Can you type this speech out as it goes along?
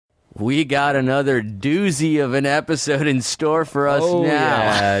We got another doozy of an episode in store for us now.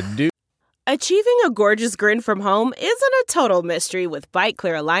 Yeah, Achieving a gorgeous grin from home isn't a total mystery with Bite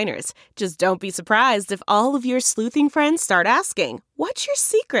Clear aligners. Just don't be surprised if all of your sleuthing friends start asking, "What's your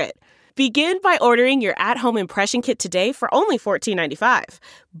secret?" Begin by ordering your at-home impression kit today for only $14.95.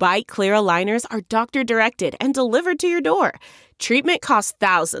 Bite Clear aligners are doctor-directed and delivered to your door. Treatment costs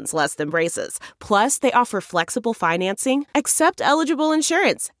thousands less than braces. Plus, they offer flexible financing, accept eligible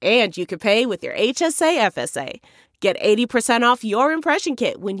insurance, and you can pay with your HSA FSA. Get 80% off your impression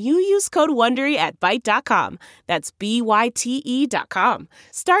kit when you use code WONDERY at Byte.com. That's BYTE.com.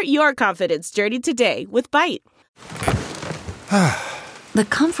 Start your confidence journey today with Byte. The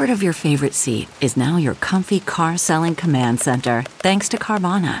comfort of your favorite seat is now your comfy car-selling command center, thanks to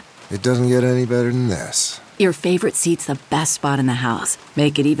Carvana. It doesn't get any better than this. Your favorite seat's the best spot in the house.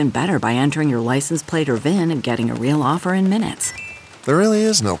 Make it even better by entering your license plate or VIN and getting a real offer in minutes. There really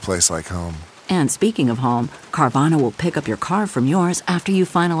is no place like home. And speaking of home, Carvana will pick up your car from yours after you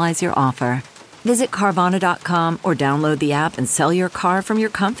finalize your offer. Visit Carvana.com or download the app and sell your car from your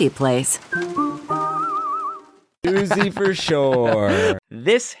comfy place. doozy for sure.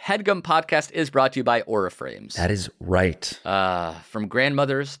 This HeadGum podcast is brought to you by Aura Frames. That is right. From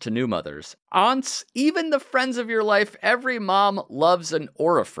grandmothers to new mothers, aunts, even the friends of your life, every mom loves an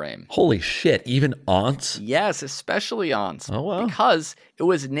Aura frame. Holy shit, even aunts? Yes, especially aunts. Oh, wow. Because it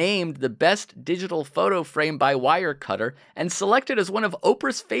was named the best digital photo frame by Wirecutter and selected as one of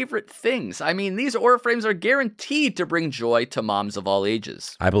Oprah's favorite things. I mean, these Aura frames are guaranteed to bring joy to moms of all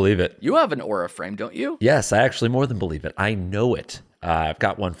ages. I believe it. You have an Aura frame, don't you? Yes, I actually more than believe it. I know it. I've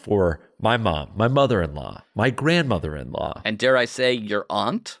got one for my mom, my mother-in-law, my grandmother-in-law. And dare I say, your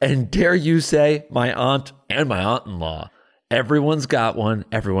aunt? And dare you say, my aunt and my aunt-in-law. Everyone's got one.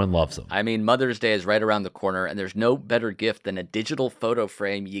 Everyone loves them. I mean, Mother's Day is right around the corner, and there's no better gift than a digital photo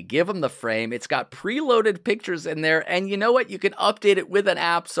frame. You give them the frame. It's got preloaded pictures in there, and you know what? You can update it with an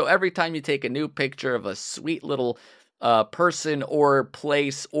app, so every time you take a new picture of a sweet little person or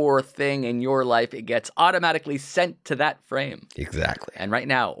place or thing in your life, it gets automatically sent to that frame. Exactly. And right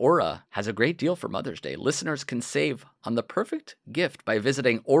now, Aura has a great deal for Mother's Day. Listeners can save on the perfect gift by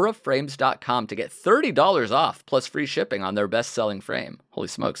visiting auraframes.com to get $30 off plus free shipping on their best-selling frame. Holy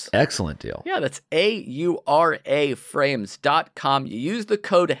smokes. Excellent deal. Yeah, that's auraframes.com. You use the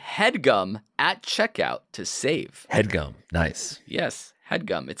code HEADGUM at checkout to save. HeadGum. Nice. Yes.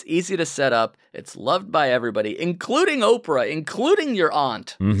 HeadGum. It's easy to set up. It's loved by everybody, including Oprah, including your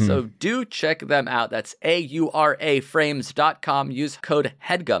aunt. Mm-hmm. So do check them out. That's auraframes.com. Use code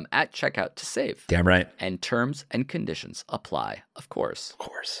HEADGUM at checkout to save. Damn right. And terms and conditions apply, of course. Of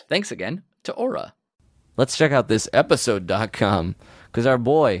course. Thanks again to Aura. Let's check out this episode.com because our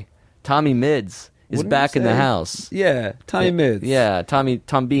boy, Tommy Mids, is back in the house. Yeah, Tommy Mids. Yeah,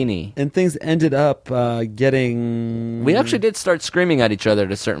 Tombini. And things ended up getting... We actually did start screaming at each other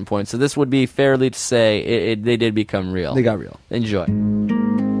at a certain point, so this would be fairly to say they did become real. They got real. Enjoy.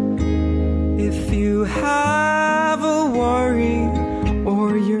 If you have a worry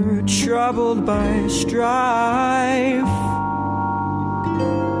or you're troubled by strife,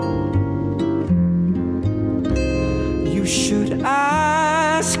 you should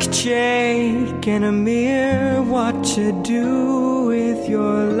ask Jake and Amir what to do with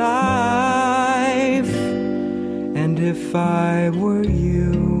your life. And if I were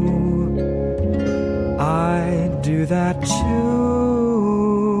you, I'd do that too.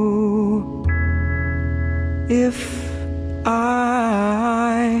 If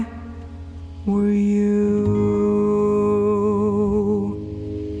I were you.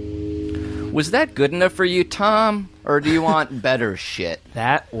 Was that good enough for you, Tom? Or do you want better shit?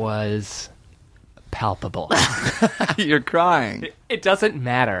 That was palpable. You're crying. It doesn't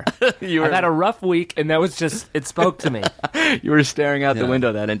matter. I've had a rough week, and that was just, it spoke to me. You were staring out the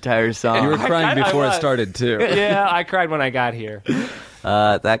window that entire song. And you were crying before it started, too. Yeah, I cried when I got here.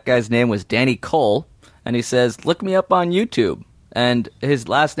 That guy's name was Danny Cole, and he says, look me up on YouTube. And his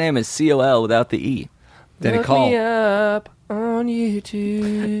last name is C-O-L without the E. Danny Cole. Look me up on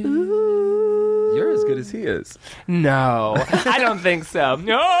YouTube. You're as good as he is. No, I don't think so.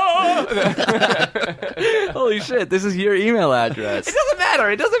 No! Holy shit, this is your email address. It doesn't matter.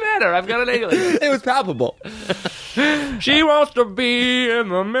 I've got an alien. It was palpable. She wants to be in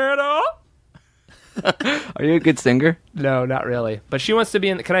the middle. Are you a good singer? No, not really. But she wants to be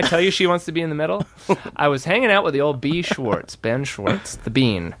in. Can I tell you she wants to be in the middle? I was hanging out with the old B. Schwartz, Ben Schwartz, the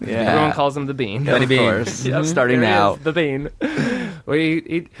Bean. Yeah. Everyone calls him the Bean. Of course. Yep, Starting there he now. is, the Bean.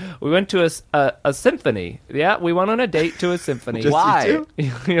 We went to a symphony. Yeah, we went on a date to a symphony. Why?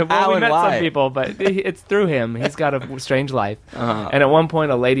 Well, How we and met why? some people, but it's through him. He's got a strange life. And at one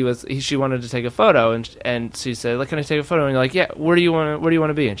point, a lady she wanted to take a photo, and she said, "Like, can I take a photo?" And you're like, "Yeah. Where do you want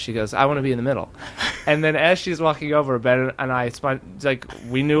to be?" And she goes, "I want to be in the middle." And then as she's walking over, Ben and I, like,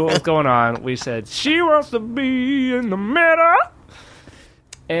 we knew what was going on. We said, "She wants to be in the middle."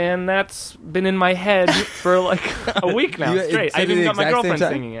 And that's been in my head for like a week now straight. I even got my girlfriend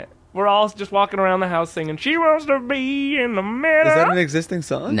singing it. We're all just walking around the house singing, "She wants to be in the middle." Is that an existing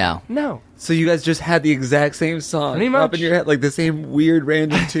song? No. No. So you guys just had the exact same song Pretty up much. in your head, like the same weird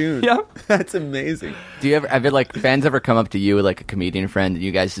random tune. Yep. That's amazing. Do you ever have it like fans ever come up to you, like a comedian friend, and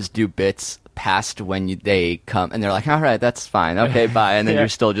you guys just do bits past when they come, and they're like, "All right, that's fine, okay, bye," and then Yeah. you're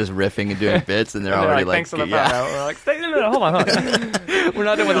still just riffing and doing bits, and they're And already like, "Thanks for the yeah. photo." We're like, "Stay in the middle. Hold on. We're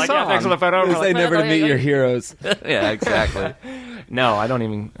not doing the Like, song. "Yeah, thanks for the photo." We're They like, never to meet your heroes. Yeah, exactly. No, I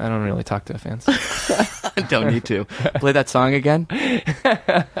don't really talk to fans. Don't need to. Play that song again.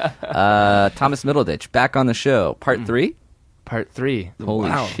 Thomas Middleditch, back on the show. Part 3? Part 3. Holy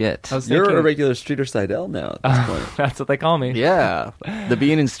Wow. shit. I was You're thinking, a regular Streeter Seidel now at this point. that's what they call me. Yeah. The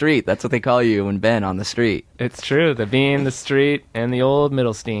Bean and Street. That's what they call you when Ben on the street. It's true. The Bean, the Street, and the old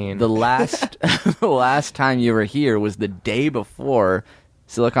Middlestein. The last time you were here was the day before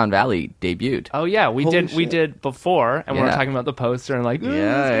Silicon Valley debuted. Oh yeah, we Holy did shit. before, and we were Yeah. talking about the poster and like, "Ooh,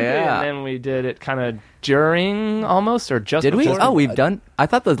 Yeah, it's gonna be," yeah. and then we did it kind of during almost or just Did we? before. Oh, we've done. I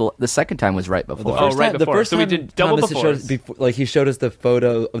thought the second time was right before. Oh, right before. The first So we time did double Thomas before. showed us like he showed us the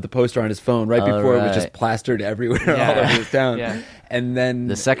photo of the poster on his phone right before it was just right. plastered everywhere Yeah. all over his town. Yeah. And then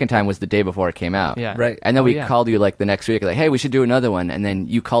The second time was the day before it came out. Yeah. Right. And then Oh, we yeah. called you like the next week, like, "Hey, we should do another one." And then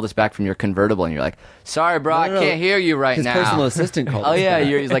you called us back from your convertible, and you're like, "Sorry, bro, No, I no, no. can't hear you right his now." personal assistant called Oh us yeah, back.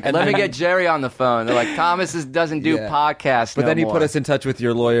 he's like, And "Let me then- get Jerry on the phone." They're like, "Thomas doesn't do Yeah. podcasts." But no then he more." put us in touch with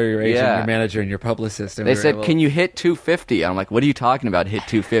your lawyer, your agent, Yeah. your manager, and your publicist. And They we were said, able- "Can you hit 250?" I'm like, "What are you talking about? Hit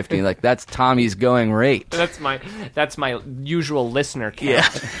 250?" And like, "That's Tommy's going rate." That's my usual listener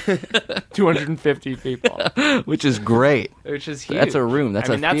count. 250 people, Which is great. which is huge. That's a room. That's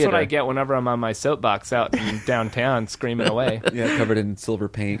I mean, a that's what theater. I get whenever I'm on my soapbox out in downtown screaming away. Yeah, covered in silver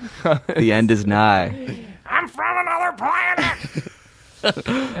paint. The end is nigh. I'm from another planet.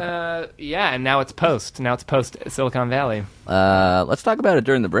 Yeah, and now it's post. Now it's post Silicon Valley. Let's talk about it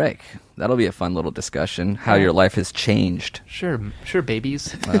during the break. That'll be a fun little discussion. How your life has changed, Sure,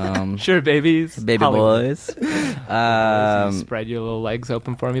 babies. um, Sure, babies. baby Hollywood. boys. You spread your little legs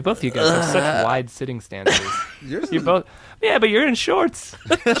open for me. Both of you guys have such wide sitting stances. You both. Yeah, but you're in shorts.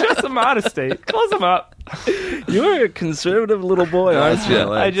 Show some modesty. Close them up. You're a conservative little boy, aren't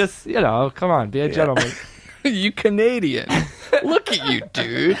you? I just, come on, be a gentleman. You Canadian. Look at you,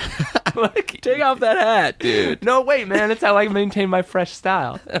 dude. Take off that hat, dude. No, wait, man. That's how I maintain my fresh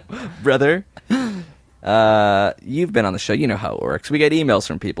style. Brother. You've been on the show. You know how it works. We get emails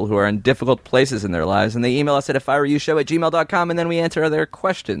from people who are in difficult places in their lives, and they email us at ifereyoushow@gmail.com, and then we answer their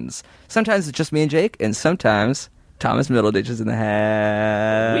questions. Sometimes it's just me and Jake, and sometimes Thomas Middleditch is in the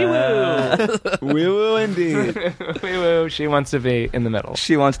hat. Wee-woo. Wee-woo indeed. Wee-woo. She wants to be in the middle.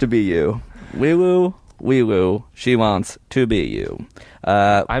 She wants to be you. Wee-woo, wee-woo. She wants to be you.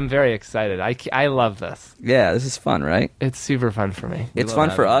 I'm very excited. I love this. Yeah, this is fun, right? It's super fun for me. It's love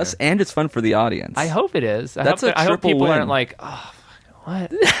fun for having us, and it's fun for the audience. I hope it is. That's a I hope triple people win. aren't like, oh,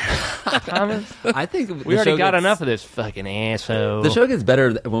 what? Thomas? I think We already got enough of this fucking asshole. The show gets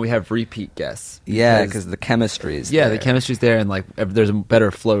better when we have repeat guests. Yeah, because the chemistry is yeah, there. the chemistry's there, and like there's a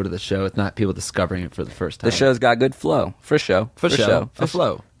better flow to the show. It's not people discovering it for the first time. The show's got good flow. For show. for show, a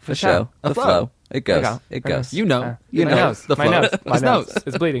flow, For show. A The flow. flow. It goes. There you go. It My goes. nose. You know, You my know. nose. the My flow. nose. My His nose. nose.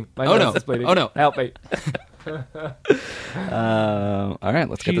 It's bleeding. My Oh, nose no. is bleeding. Oh, no. Help me. All right,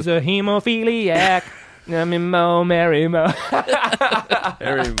 let's get She's this. a hemophiliac. Yummy Mo, Mary Mo.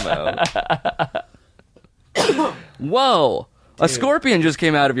 Whoa! A scorpion just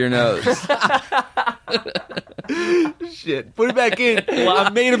came out of your nose. Shit, put it back in.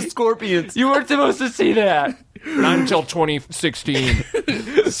 I'm made of scorpions. You weren't supposed to see that. Not until 2016.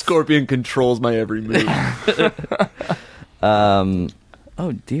 Scorpion controls my every move.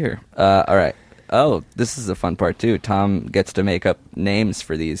 Oh dear. All right. Oh, this is a fun part too. Tom gets to make up names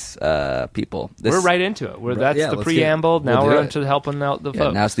for these people. This, We're right into it. That's yeah, the let's preamble. get- we'll Now do we're it. into helping out the Yeah,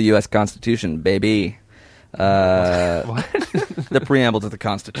 folks. now it's the U.S. Constitution, baby. What? The preamble to the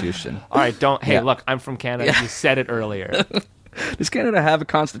Constitution. All right, don't. Hey, Yeah. look, I'm from Canada. Yeah. You said it earlier. Does Canada have a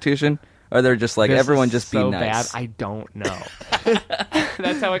constitution? Or they're just like, This everyone is just be so nice? bad. I don't know.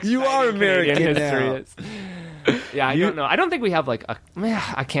 That's how exciting You are Canadian American history now. is. Yeah, I don't know. I don't think we have like a.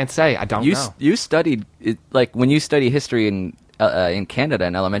 I can't say. I don't know. You studied, like, when you study history in Canada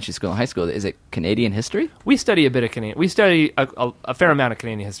in elementary school and high school, is it Canadian history? We study a bit of Canadian. We study a fair amount of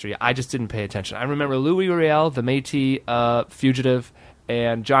Canadian history. I just didn't pay attention. I remember Louis Riel, the Métis fugitive,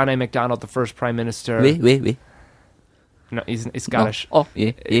 and John A. Macdonald, the first prime minister. Oui. No, he's Scottish. Oh,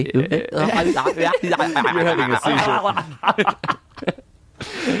 yeah. You're having a seizure.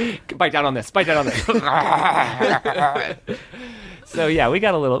 Bite down on this. So yeah, we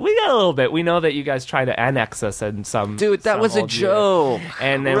got a little bit. We know that you guys try to annex us in some. Dude, that some was a old year. joke.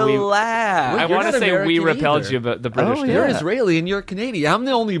 And then Relax. I You're want to not say we American repelled either. you, but the British. Oh, did. you're Israeli and you're Canadian. I'm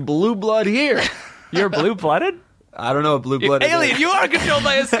the only blue blood here. You're blue blooded. I don't know what blue blood is. Alien, you are controlled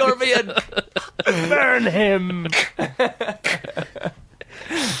by a scorpion. Burn him.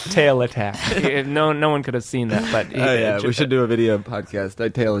 Tail attack. No one could have seen that, but We should do a video podcast. I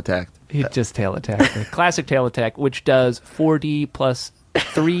tail attacked. He just tail attacked. Classic tail attack, which does 4d plus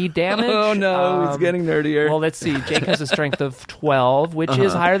 3 damage. Oh no, it's getting nerdier. Well, let's see. Jake has a strength of 12, which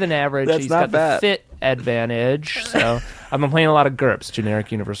is higher than average. That's He's not got bad. the fit advantage. So I've been playing a lot of GURPS,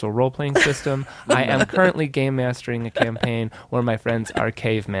 generic universal role-playing system. I am currently game mastering a campaign where my friends are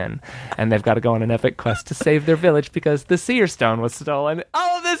cavemen, and they've got to go on an epic quest to save their village because the seer stone was stolen.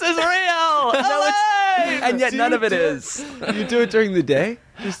 Oh, this is real! And yet none of it is. You do it during the day?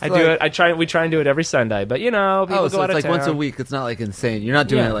 I do it. We try and do it every Sunday, but people Oh, go so out it's of like town. once a week. It's not like insane. You're not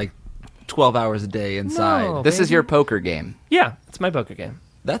doing Yeah. it like 12 hours a day inside. No. This is your poker game. Yeah, it's my poker game.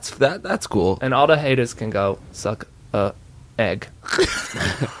 That's cool. And all the haters can go suck a egg.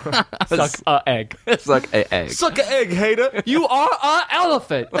 Suck a egg. It's like a egg. Suck an egg, hater. You are a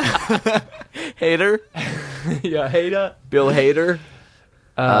elephant. Hater? Yeah, hater. Bill Hader?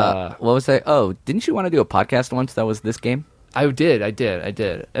 What was that? Oh, didn't you want to do a podcast once that was this game? I did.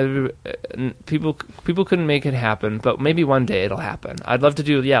 People couldn't make it happen, but maybe one day it'll happen. I'd love to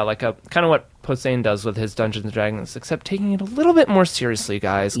do, like a kind of what Posehn does with his Dungeons and Dragons, except taking it a little bit more seriously,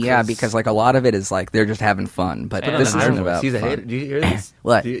 guys. Yeah, because like a lot of it is like they're just having fun, but And this an isn't iron about He's a fun. hater. Do you hear this?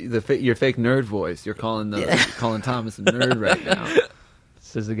 What? Your fake nerd voice. You're calling calling Thomas a nerd right now.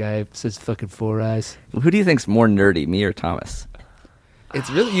 Says the guy, says fucking Four Eyes. Who do you think's more nerdy, me or Thomas? It's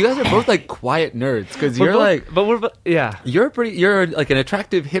really, you guys are both like quiet nerds because you're you're like an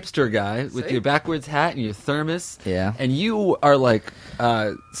attractive hipster guy with your backwards hat and your thermos. Yeah. And you are like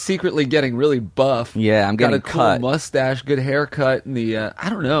secretly getting really buff. Yeah, I'm getting got a cool cut. mustache, good haircut, and the I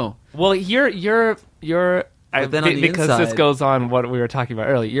don't know. Well, you're But then on the because this inside- goes on what we were talking about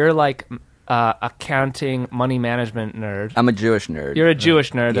earlier. You're like accounting, money management nerd. I'm a Jewish nerd. You're a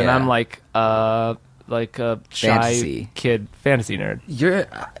Jewish nerd, and Yeah. I'm like a shy Fantasy. kid fantasy nerd. You're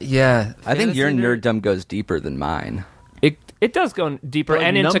I think your fantasy nerd? nerddom goes deeper than mine. It does go deeper But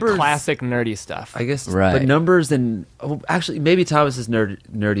and into numbers- classic nerdy stuff. I guess, Right. But numbers and actually, maybe Thomas is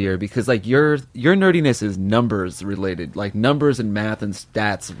nerdier because like your nerdiness is numbers related. Like numbers and math and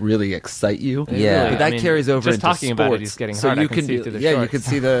stats really excite you. Yeah. But that carries over just into talking sports. about it, he's getting so hard. you I can see through the you shorts. can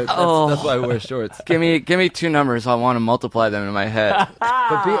see the. That's why I wear shorts. Give me two numbers. I want to multiply them in my head.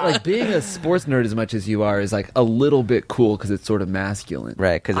 But being a sports nerd as much as you are is like a little bit cool because it's sort of masculine.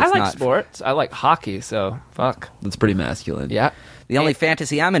 Right, because I it's like not sports. I like hockey. So fuck. That's pretty masculine. Yeah. The only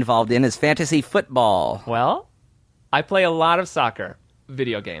fantasy I'm involved in is fantasy football. Well, I play a lot of soccer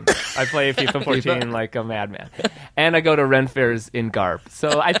video games. I play FIFA 14 like a madman, and I go to Ren fairs in garb.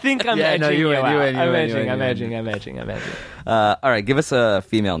 So I think I'm Yeah, edging no, you win, out. you win, you I'm win, edging. you win, I'm you edging. win. I'm edging. I'm edging. All right, give us a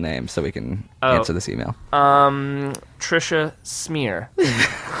female name so we can answer this email. Trisha Smear.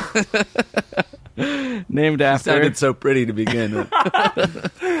 Named after. Sounded so pretty to begin with.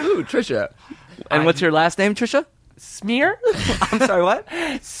 Ooh, Trisha. And what's your last name, Trisha? Smear? I'm sorry, what?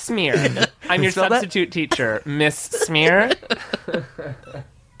 Smear. I'm your Spell that? substitute teacher, Miss Smear.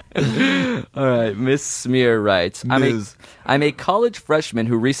 All right, Miss Smear writes, I'm a college freshman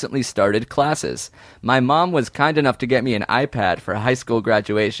who recently started classes. My mom was kind enough to get me an iPad for high school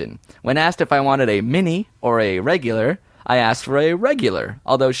graduation. When asked if I wanted a mini or a regular, I asked for a regular,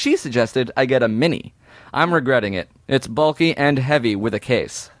 although she suggested I get a mini. I'm regretting it. It's bulky and heavy with a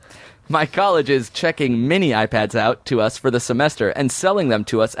case. My college is checking mini iPads out to us for the semester and selling them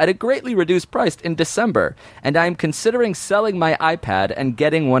to us at a greatly reduced price in December, and I'm considering selling my iPad and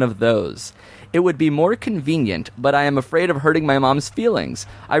getting one of those. It would be more convenient, but I am afraid of hurting my mom's feelings.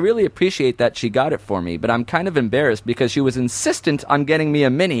 I really appreciate that she got it for me, but I'm kind of embarrassed because she was insistent on getting me a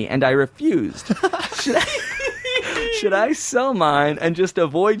mini and I refused. Should I sell mine and just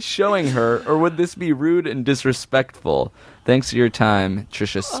avoid showing her, or would this be rude and disrespectful? Thanks for your time,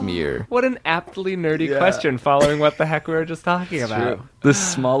 Trisha Smear. What an aptly nerdy question following what the heck we were just talking about. True. The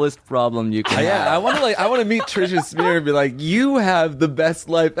smallest problem you can have. I want to meet Trisha Smear and be like, you have the best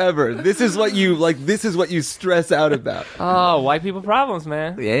life ever. This is what you stress out about. Oh, white people problems,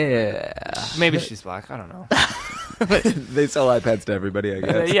 man. Yeah. Maybe she's black. I don't know. They sell iPads to everybody, I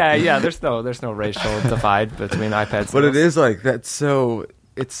guess. Yeah. There's no racial divide between iPads. But it is like that's so.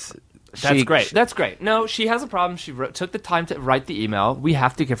 That's great. That's great. No, she has a problem. She took the time to write the email. We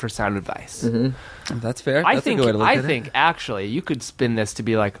have to give her sound advice. Mm-hmm. That's fair. I think actually you could spin this to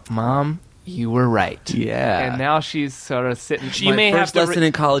be like, Mom, you were right. Yeah. And now she's sort of sitting. My first lesson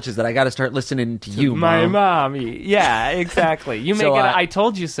in college is that I got to start listening to you, my Mom. mommy. Yeah, exactly. You make it. I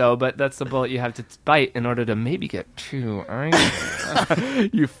told you so, but that's the bullet you have to bite in order to maybe get too angry.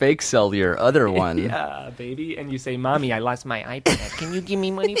 You fake sell your other one. Yeah, baby. And you say, Mommy, I lost my iPad. Can you give me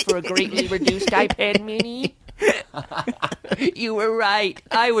money for a greatly reduced iPad mini? You were right.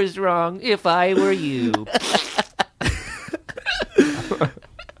 I was wrong. If I were you.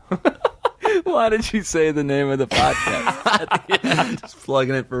 Why did you say the name of the podcast? Just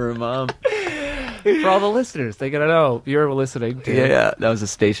plugging it for her mom. For all the listeners, they gotta know you're listening to. Yeah, that was a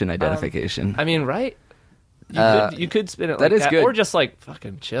station identification. I mean, right? You could spin it like that is good. Or just like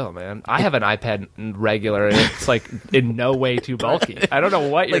fucking chill, man. I have an iPad regular, and it's like in no way too bulky. I don't know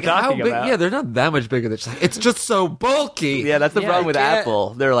what you're talking about. Yeah, they're not that much bigger. It's just so bulky. Yeah, that's the problem with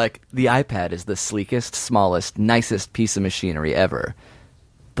Apple. They're like, the iPad is the sleekest, smallest, nicest piece of machinery ever.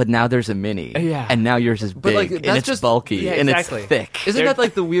 But now there's a mini, and now yours is big, and it's just bulky, and it's thick. Isn't that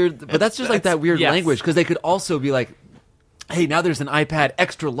like the weird? But that's just like that weird language, because they could also be like, hey, now there's an iPad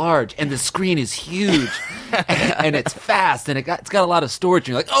extra large, and the screen is huge, and it's fast, and it's got a lot of storage. And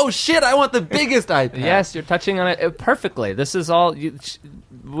you're like, oh shit, I want the biggest iPad. Yes, you're touching on it perfectly. This is all.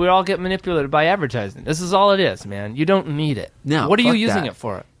 We all get manipulated by advertising. This is all it is, man. You don't need it. No, what are you using it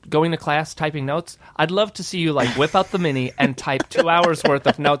for? Going to class, typing notes? I'd love to see you like whip out the mini and type 2 hours worth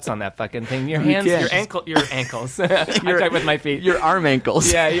of notes on that fucking thing. Your hands, your ankles. I type with my feet. Your arm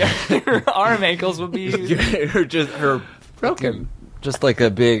ankles. Yeah. Your arm ankles would be her broken. Just like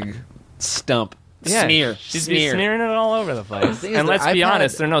a big stump. Yeah, Smear. She's smearing it all over the place. And let's be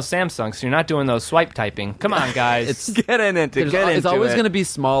honest, they're no Samsung, so you're not doing those swipe typing. Come on, guys. It's always going to be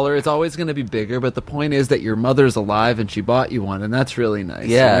smaller. It's always going to be bigger. But the point is that your mother's alive and she bought you one, and that's really nice.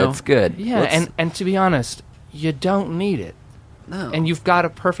 Yeah, you know? it's good. Yeah, and to be honest, you don't need it. No. And you've got a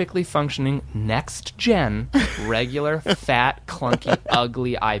perfectly functioning next-gen, regular, fat, clunky,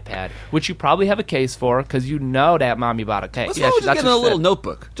 ugly iPad, which you probably have a case for because you know that mommy bought a case. Let's just get a little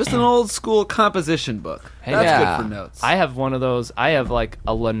notebook. Just an old-school composition book. That's good for notes. I have one of those. I have like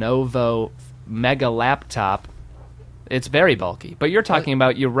a Lenovo Mega laptop. It's very bulky. But you're talking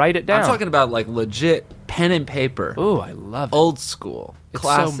about you write it down. I'm talking about like legit pen and paper. Ooh, I love it. Old school.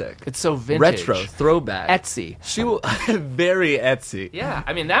 Classic. It's so vintage. Retro. Throwback. Etsy. She will very Etsy. Yeah,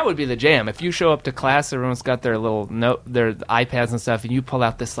 I mean that would be the jam. If you show up to class, everyone's got their little their iPads and stuff, and you pull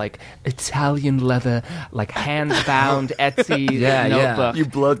out this like Italian leather, like hand-bound Etsy notebook. You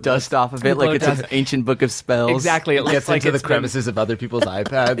blow dust off of it like it's an ancient book of spells. Exactly. It gets like into the crevices of other people's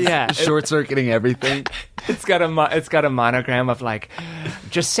iPads. Yeah, short-circuiting everything. It's got a monogram of like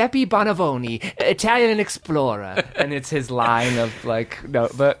Giuseppe Bonavoni, Italian explorer, and it's his line of like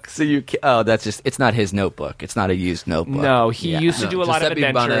notebooks. So that's just, it's not his notebook. It's not a used notebook. No, he used to do a lot of Giuseppe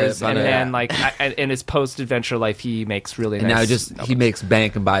adventures, and then like in his post-adventure life, he makes really and nice. Now he makes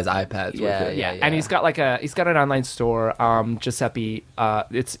bank and buys iPads with it. Yeah, and he's got an online store, Giuseppe.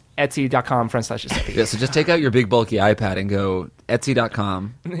 It's Etsy.com/Giuseppe. Yeah, so just take out your big bulky iPad and go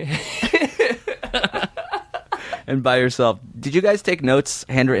Etsy.com. And by yourself. Did you guys take notes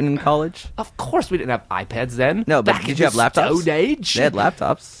handwritten in college? Of course, we didn't have iPads then. No, but Back did you have laptops? Stone Age? They had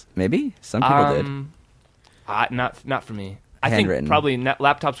laptops. Maybe some people did. Not for me. Handwritten. I think probably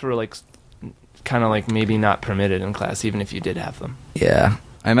laptops were like kind of like maybe not permitted in class, even if you did have them. Yeah,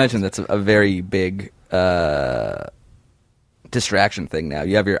 I imagine that's a very big distraction thing now.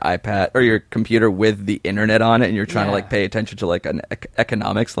 You have your iPad or your computer with the internet on it, and you're trying to like pay attention to like an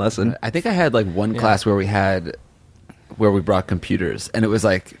economics lesson. I think I had like one class where we brought computers, and it was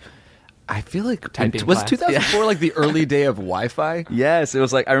like, I feel like was 2004 like the early day of Wi-Fi? Yes, it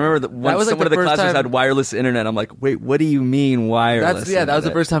was like I remember that one of the classes had wireless internet. I'm like, wait, what do you mean wireless? That was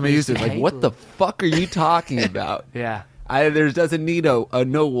the first time I used it. Like, what the fuck are you talking about? Yeah. There doesn't need a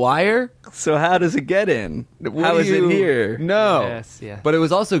no wire. So how does it get in? How is it here? No. Yes, yeah. But it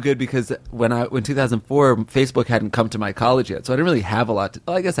was also good because when 2004, Facebook hadn't come to my college yet, so I didn't really have a lot.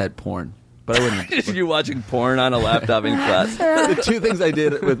 I guess I had porn, but I wouldn't. You watching porn on a laptop in class? The two things I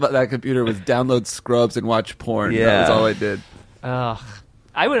did with that computer was download Scrubs and watch porn. Yeah. That was all I did.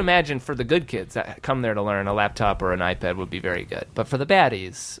 I would imagine for the good kids that come there to learn, a laptop or an iPad would be very good. But for the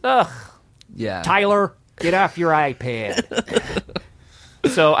baddies, Yeah. Tyler, get off your iPad.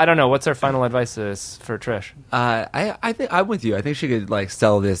 So I don't know. What's our final advice for Trish? I think I'm with you. I think she could like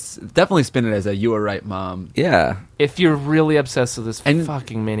sell this. Definitely spin it as a "you were right, mom." Yeah. If you're really obsessed with this And-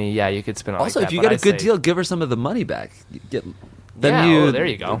 fucking mini, yeah, you could spin it Also, like if that, you but get a I'd good say- deal, give her some of the money back. There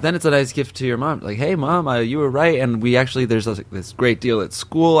you go. Then it's a nice gift to your mom. Like, hey, mom, you were right, and we actually there's this great deal at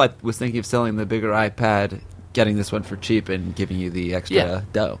school. I was thinking of selling the bigger iPad, getting this one for cheap, and giving you the extra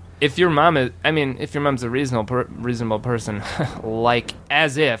dough. If your mom is, if your mom's a reasonable person, like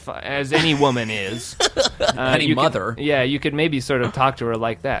as any woman is, Any you mother. you could maybe sort of talk to her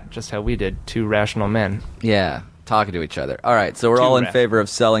like that, just how we did, two rational men. Yeah. Talking to each other. All right. So we're all in favor of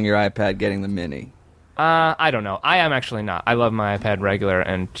selling your iPad, getting the mini. I don't know. I am actually not. I love my iPad regular,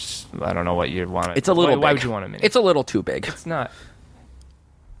 and just, I don't know what you'd want. It's a little Why big. would you want a mini? It's a little too big. It's not.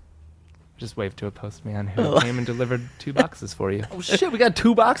 Just waved to a postman who came and delivered 2 boxes for you. Oh shit, we got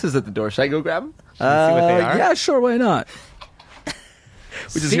 2 boxes at the door. Should I go grab them? Should we see what they are? Yeah, sure. Why not?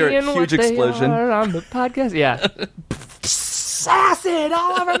 We just hear a Seeing what huge explosion. they are on the podcast. Yeah. Acid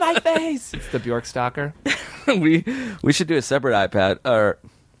all over my face. It's the Bjork stalker. we should do a separate iPad or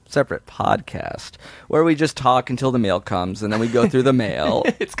separate podcast where we just talk until the mail comes and then we go through the mail.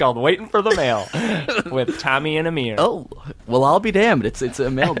 It's called Waiting for the Mail with Tommy and Amir. Oh, well, I'll be damned. It's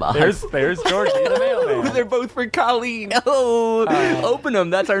a mailbox. There's Georgie the mailman. They're both for Colleen. Oh, open them.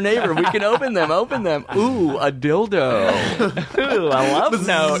 That's our neighbor. We can open them. Open them. Ooh, a dildo. Ooh, a love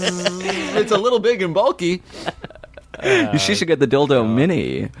note. It's a little big and bulky. She should get the dildo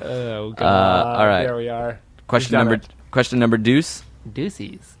mini. Oh God! All right. There we are. Question number deuce.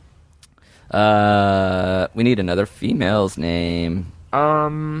 Deuces. We need another female's name.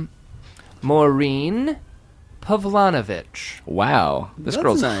 Maureen Pavlanovich. Wow, this That's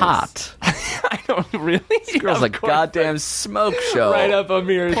girl's nice. hot. I don't really. This girl's a goddamn smoke show. Right up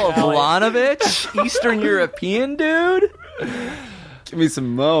Amir's alley. Pavlanovich, Eastern European dude. Give me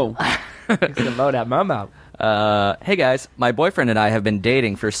some mo. He's gonna mow that mum out. Hey guys, my boyfriend and I have been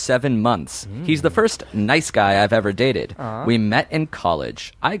dating for 7 months. He's the first nice guy I've ever dated. We met in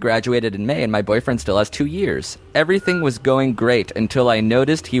college. I graduated in May and my boyfriend still has 2 years. Everything was going great until I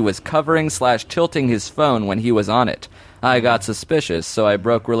noticed he was covering/tilting his phone when he was on it. I got suspicious, so I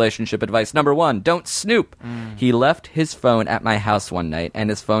broke relationship advice number 1, don't snoop. He left his phone at my house one night, and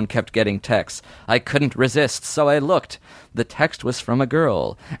his phone kept getting texts. I couldn't resist, so I looked. The text was from a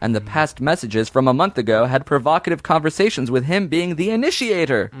girl, and the past messages from a month ago had provocative conversations with him being the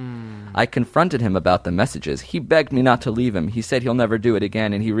initiator. I confronted him about the messages. He begged me not to leave him. He said he'll never do it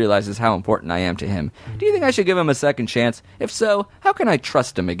again, and he realizes how important I am to him. Do you think I should give him a second chance? If so, how can I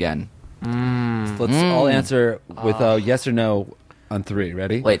trust him again? Let's all answer with yes or no on 3.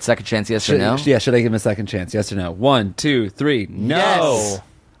 Ready? Wait, second chance, yes or no? Yeah, should I give him a second chance? Yes or no? 1, 2, 3. No. Yes.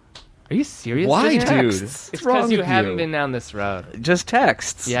 Are you serious? Why, Just dude? texts? It's wrong because you with haven't you? been down this road. Just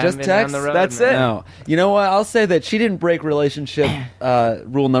texts. You haven't Just been down texts? the road, That's man. it. No. You know what? I'll say that she didn't break relationship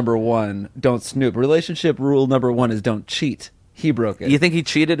rule number 1, don't snoop. Relationship rule number 1 is don't cheat. He broke it. You think he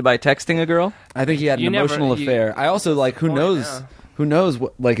cheated by texting a girl? I think he had an You never- emotional you- affair. I also like who Point knows out. who knows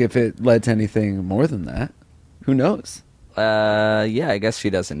what, like if it led to anything more than that. Who knows? Yeah, I guess she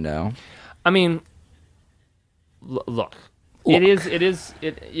doesn't know. I mean, look. It is.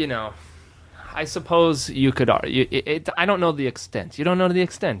 You know. I suppose you could argue. I don't know the extent. You don't know the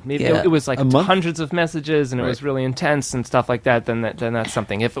extent. Maybe Yeah. it was like A month? hundreds of messages and it Right. was really intense and stuff like that. Then that's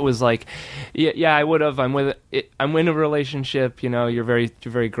something. If it was like, yeah, I would have. I'm in a relationship. You know, you're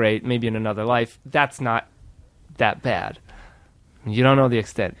very great. Maybe in another life, that's not that bad. You don't know the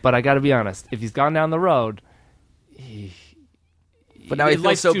extent. But I got to be honest. If he's gone down the road, But now he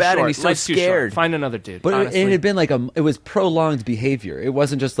feels so bad and he's so scared. Find another dude. But honestly. it had been like it was prolonged behavior. It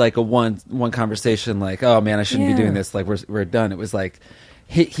wasn't just like a one conversation like, oh man, I shouldn't be doing this. Like we're done. It was like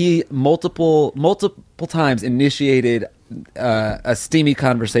he multiple times initiated a steamy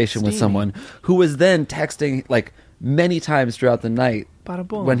conversation with someone who was then texting like many times throughout the night. Bada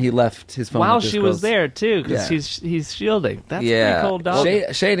boom. When he left his phone while with this she was girl's- there too, because Yeah. he's shielding. That's Yeah. pretty cold, dog.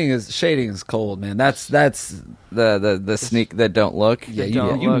 Shading is cold, man. That's The sneak that don't look. yeah.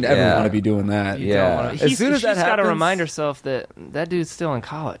 Don't You look. never Yeah. want to be doing that. You Yeah. don't wanna- As soon as that she's got to happens- remind herself that dude's still in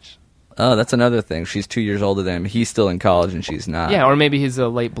college. Oh, that's another thing. She's 2 years older than him. He's still in college and she's not. Yeah, or maybe he's a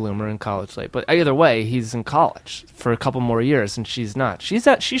late bloomer in college late. But either way, he's in college for a couple more years and she's not. She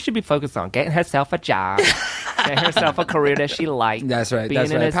should be focused on getting herself a job, getting herself a career that she likes. That's right. Being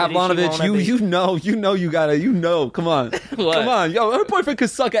That's in right. a city she Pavlovich, wanna be. you know. Come on. Come on. Yo, her boyfriend could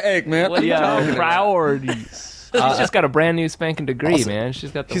suck an egg, man. What are your priorities? She's just got a brand new spanking degree, Also, man.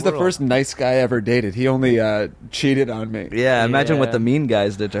 She's got. He's the first nice guy I ever dated. He only cheated on me. Yeah, imagine what Yeah. the mean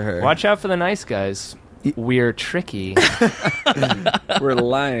guys did to her. Watch out for the nice guys. We're tricky. We're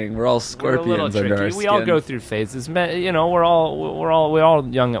lying. We're all We're a little scorpions under tricky. our We all skin. go through phases. You know, we're all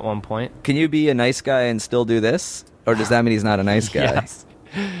young at one point. Can you be a nice guy and still do this? Or does that mean he's not a nice guy? Yes.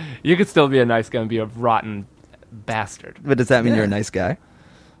 You could still be a nice guy and be a rotten bastard. But does that mean you're a nice guy?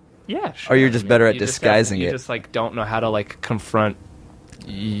 Yeah, sure. Or you're just better at You just disguising you it. just like don't know how to like confront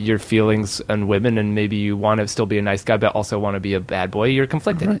your feelings and women, and maybe you want to still be a nice guy, but also want to be a bad boy. You're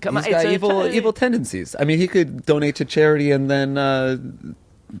conflicted. Right. Come He's on, got it's evil tendencies. I mean, he could donate to charity and then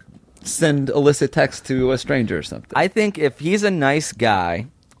send illicit text to a stranger or something. I think if he's a nice guy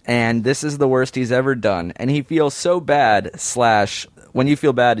and this is the worst he's ever done, and he feels so bad, when you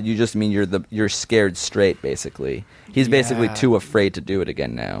feel bad, you just mean you're scared straight, basically. He's basically Yeah. too afraid to do it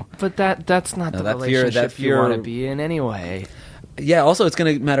again now. But that's not the that fear- relationship that you fear- want to be in anyway. Yeah, also it's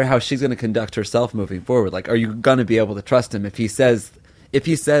going to matter how she's going to conduct herself moving forward. Like, are you going to be able to trust him if he says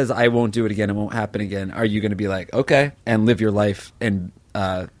I won't do it again, it won't happen again? Are you going to be like, okay, and live your life and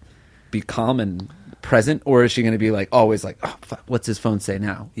be calm and present, or is she going to be like always like, oh, fuck, what's his phone say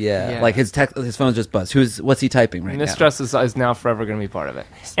now? Yeah. Like his phone's just buzzed. What's he typing right And this now? stress is now forever going to be part of it.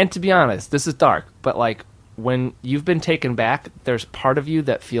 And to be honest, this is dark, but like when you've been taken back, there's part of you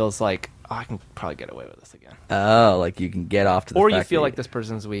that feels like, oh, I can probably get away with this again. Oh, like you can get off to the Or you fact feel that like this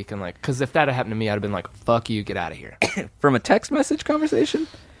person's weak and like, because if that had happened to me, I'd have been like, fuck you, get out of here. From a text message conversation?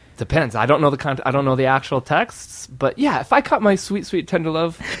 Depends. I don't know I don't know the actual texts, but yeah, if I caught my sweet, sweet, tender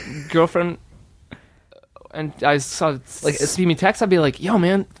love girlfriend and I saw Like, see me text, I'd be like, yo,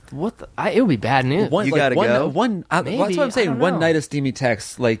 man, it would be bad news. You gotta go? That's Maybe, what I'm I saying. don't One know. night of steamy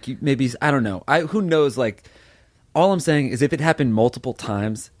text, like maybe I don't know. Who knows? Like, all I'm saying is, if it happened multiple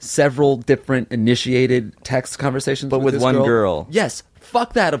times, several different initiated text conversations, But with this one girl. yes,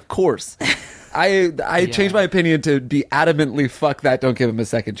 fuck that, of course. I changed my opinion to be adamantly fuck that. Don't give him a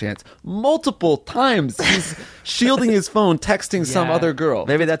second chance. Multiple times he's shielding his phone, texting some Yeah. other girl.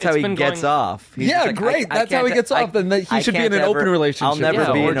 Maybe that's how It's he been gets going- off. He's Yeah, just like, great. I That's how can't he gets off, then he I should be can't in an open relationship. I'll never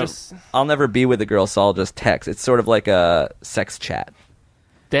Yeah, be or in a- just- I'll never be with a girl, so I'll just text. It's sort of like a sex chat.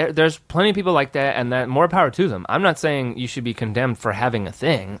 There's plenty of people like that, and that more power to them. I'm not saying you should be condemned for having a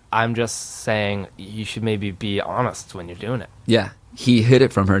thing. I'm just saying you should maybe be honest when you're doing it. Yeah, he hid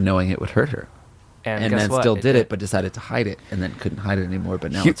it from her, knowing it would hurt her. And, And guess then what? still did it, but decided to hide it, and then couldn't hide it anymore.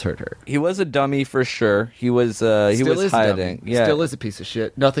 But now it's hurt her. He was a dummy for sure. He was Still is a hiding. dummy. Yeah, Still is a piece of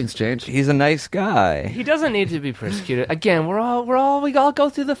shit. Nothing's changed. he's a nice guy. He doesn't need to be persecuted. Again, we all go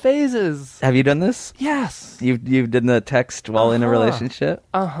through the phases. Have you done this? Yes. You've done the text while in a Uh-huh. relationship?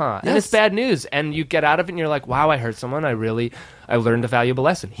 And Yes. it's bad news, and you get out of it, and you're like, "Wow, I hurt someone. I learned a valuable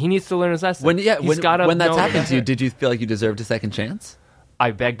lesson." He needs to learn his lesson. When He's that's know- happened to you, did you feel like you deserved a second chance? I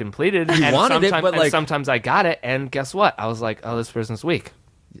begged and pleaded. You and wanted it, sometimes, but, and like- sometimes I got it, and guess what? I was like, "Oh, this person's weak."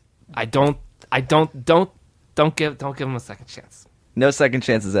 Don't give him a second chance. No second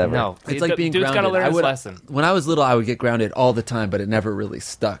chances ever. No, It's like being dude's grounded. got to learn I his would- lesson. When I was little, I would get grounded all the time, but it never really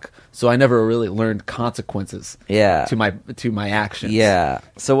stuck. So I never really learned consequences. Yeah. To my actions. Yeah.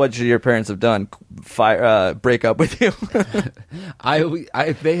 So what should your parents have done? Break up with you?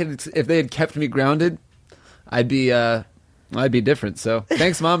 If they had kept me grounded, I'd be different. So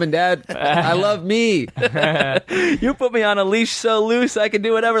thanks, Mom and Dad. I love me. You put me on a leash so loose I could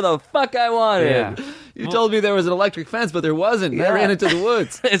do whatever the fuck I wanted. Yeah. You told me there was an electric fence, but there wasn't. Yeah. I ran into the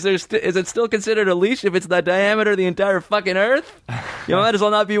woods. Is it still considered a leash if it's the diameter of the entire fucking Earth? You might as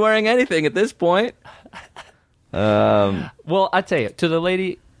well not be wearing anything at this point. Well, I tell you, to the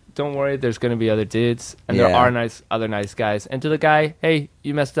lady, don't worry. There's going to be other dudes, and there Yeah. are other nice guys. And to the guy, hey,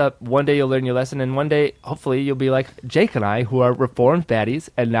 you messed up. One day you'll learn your lesson, and one day, hopefully, you'll be like Jake and I, who are reformed baddies,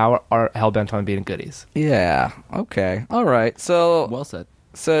 and now are hell bent on being goodies. Yeah. Okay. All right. So Well said.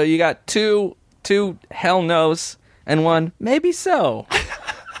 So you got two hell no's and one maybe so.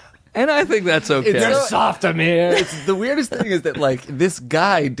 And I think that's okay. It's so- soft, Amir. It's the weirdest thing is that like this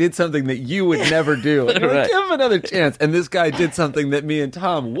guy did something that you would never do. And we're like, Right. give him another chance. And this guy did something that me and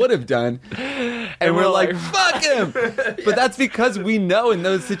Tom would have done. And we're like, fuck him. But that's because we know in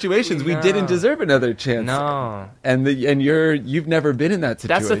those situations we didn't deserve another chance. No. And you've never been in that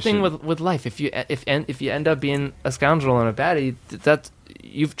situation. That's the thing with life. If you end up being a scoundrel and a baddie, that's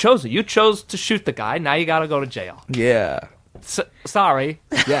you've chosen. You chose to shoot the guy. Now you got to go to jail. Yeah. Sorry.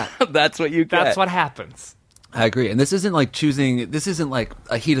 Yeah. That's what you get. That's what happens. I agree. And this isn't like this isn't like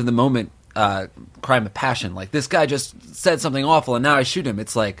a heat of the moment crime of passion. Like, this guy just said something awful and now I shoot him.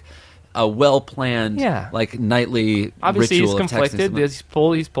 It's like a well-planned, like, nightly obviously ritual he's conflicted.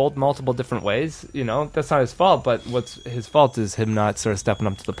 He's pulled multiple different ways. You know, that's not his fault. But what's his fault is him not sort of stepping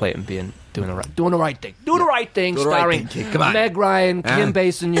up to the plate and doing the right thing. Starring Meg Ryan, Kim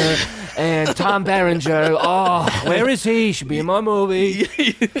Basinger, and Tom Berenger. Oh, where is he? He should be in my movie.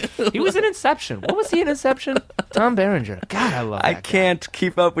 He was in Inception. What was he in Inception? Tom Berenger. God, I love that. I can't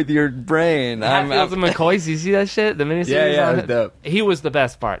keep up with your brain. Hatfields and McCoys. You see that shit? The miniseries. Yeah. He was the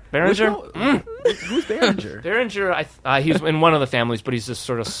best part. Berenger. Who's Berenger? Berenger, he's in one of the families, but he's just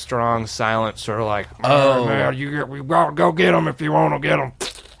sort of strong, silent, sort of like, man, we gotta go get him if you want to get him.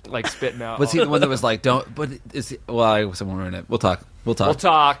 Like spitting out. Was he the one that was like, don't? But is he? Well, I wasn't in it. We'll talk. We'll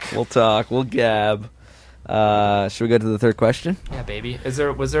gab. Should we go to the third question? Yeah, baby.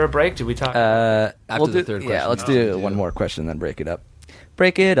 Was there a break? Did we talk? After the third question. Yeah, let's do one more question, then break it up.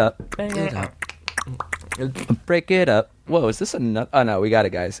 Break it up. Break it up. Whoa, is this another? Oh no, we got it,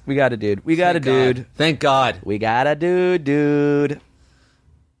 guys. We got a dude. Thank God. We got a dude.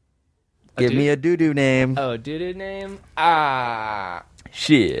 Give me a doo-doo name. Oh, doo-doo name?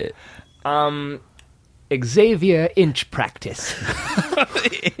 Shit. Xavier Inch Practice.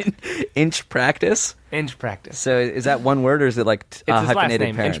 Inch Practice? Inch Practice. So is that one word, or is it like it's his hyphenated last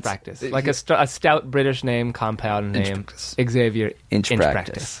name, parents? Inch Practice. Like a stout British name, compound name. Xavier Inch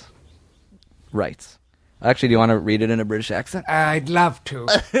Practice. Right. Actually, do you want to read it in a British accent? I'd love to.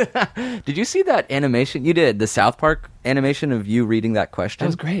 Did you see that animation? You did. The South Park animation of you reading that question. That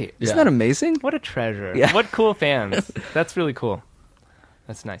was great. Isn't that amazing? What a treasure. Yeah. What cool fans. That's really cool.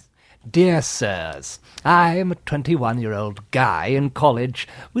 That's nice. Dear sirs, I am a 21-year-old guy in college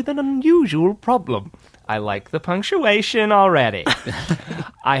with an unusual problem. I like the punctuation already.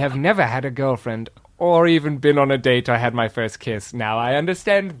 I have never had a girlfriend or even been on a date or had my first kiss. Now I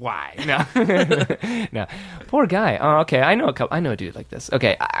understand why. No. No. Poor guy. Oh, okay. I know a dude like this.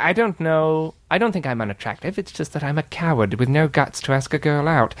 Okay, I don't think I'm unattractive. It's just that I'm a coward with no guts to ask a girl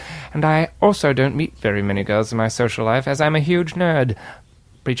out. And I also don't meet very many girls in my social life, as I'm a huge nerd.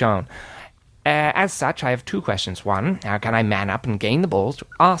 Preach on. As such, I have two questions. One, how can I man up and gain the balls to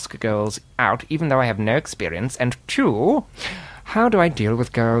ask girls out even though I have no experience? And two, how do I deal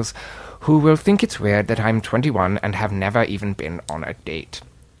with girls who will think it's weird that I'm 21 and have never even been on a date?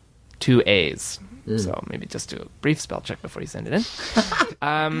 2 A's. So maybe just do a brief spell check before you send it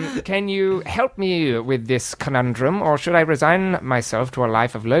in. Can you help me with this conundrum, or should I resign myself to a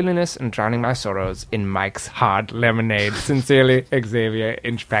life of loneliness and drowning my sorrows in Mike's hard lemonade? Sincerely, Xavier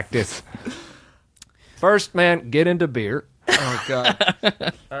Inch Practice. First, man, get into beer. Oh, God.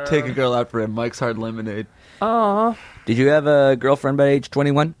 Take a girl out for him. Mike's Hard Lemonade. Aw. Did you have a girlfriend by age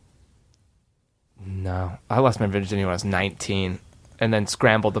 21? No. I lost my virginity when I was 19. And then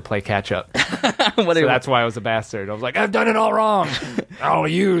scrambled to play catch-up. So that's why I was a bastard. I was like, I've done it all wrong. I'll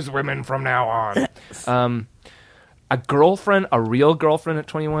use women from now on. A real girlfriend at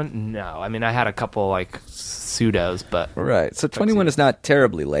 21? No. I mean, I had a couple, like, pseudos, but... Right. So 21 is not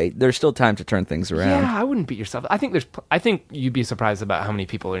terribly late. There's still time to turn things around. Yeah, I wouldn't beat yourself. I think you'd be surprised about how many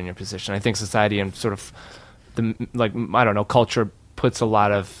people are in your position. I think society and sort of, culture puts a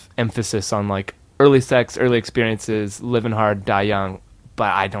lot of emphasis on, like, early sex, early experiences, living hard, die young,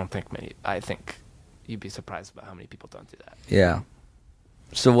 but I think you'd be surprised about how many people don't do that. Yeah.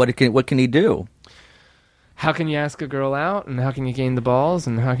 So what can he do? How can you ask a girl out, and how can you gain the balls,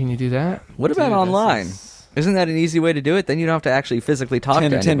 and how can you do that? What about online? Isn't that an easy way to do it? Then you don't have to actually physically talk to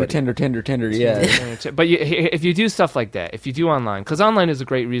anybody. Tinder, yeah. But if you do stuff like that, if you do online, because online is a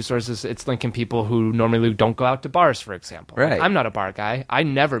great resource, it's linking people who normally don't go out to bars, for example. Right. Like, I'm not a bar guy. I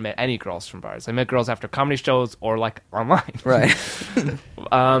never met any girls from bars. I met girls after comedy shows or, like, online. Right.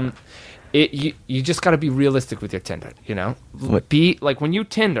 You just got to be realistic with your Tinder, you know? Be, like, when you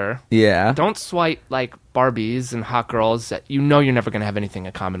Tinder, don't swipe, like, Barbies and hot girls that you know you're never going to have anything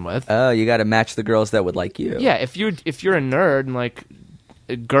in common with. Oh, you got to match the girls that would like you. Yeah, if you're a nerd and, like,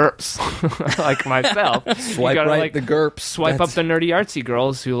 GURPS, like myself, swipe you gotta, right like, the GURPS. Swipe up the nerdy artsy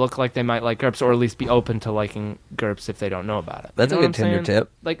girls who look like they might like GURPS, or at least be open to liking GURPS if they don't know about it. That's a good Tinder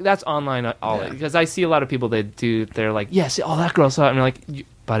tip. Like, that's online because I see a lot of people they're like, yes, that girl saw it, and you're like,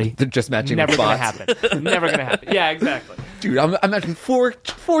 buddy, they're just matching never with gonna bots. happen. Never gonna happen. Yeah, exactly. Dude, I'm matching four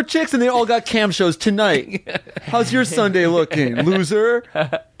chicks and they all got cam shows tonight. How's your Sunday looking, loser?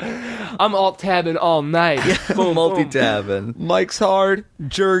 I'm alt-tabbing all night. Multi-tabbing. Mike's Hard,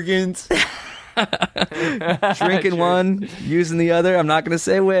 Jergens. Drinking one, using the other. I'm not going to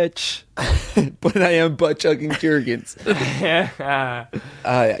say which, but I am butt chugging Jergens. Yeah,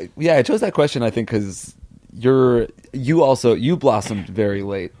 I chose that question, I think, because you blossomed very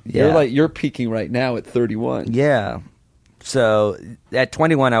late. Yeah. You're peaking right now at 31. Yeah. So at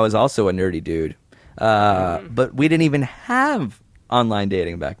 21, I was also a nerdy dude. But we didn't even have online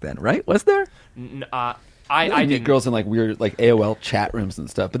dating back then, right? Was there? I meet girls in like weird like AOL chat rooms and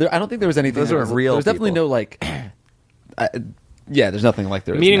stuff, but I don't think there was anything. Those are real. There's definitely no like. There's nothing like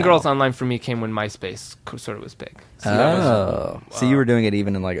there is Meeting now. girls online for me came when MySpace sort of was big. So so you were doing it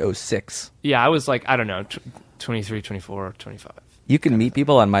even in like 06. Yeah, I was like, I don't know, 23, 24, 25. You can meet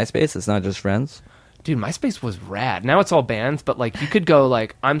people on MySpace. It's not just friends. Dude, MySpace was rad. Now it's all bands, but like you could go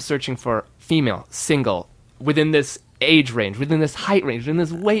like, I'm searching for female, single, within this age range, within this height range, within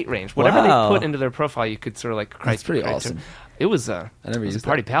this weight range. Whatever Wow. they put into their profile, you could sort of like... That's pretty awesome. It was a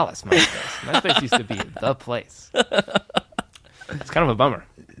party palace, MySpace. MySpace used to be the place. It's kind of a bummer.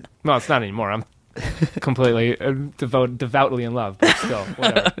 No, it's not anymore. I'm completely devoutly in love, but still,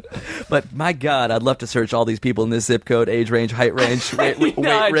 whatever. But my God, I'd love to search all these people in this zip code, age range, height range, weight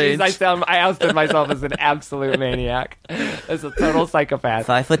range. I ousted myself as an absolute maniac, as a total psychopath.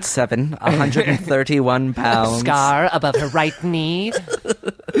 5'7", 131 pounds. Scar above her right knee.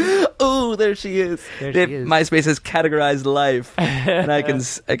 Oh, there she is. There she is. MySpace has categorized life, and I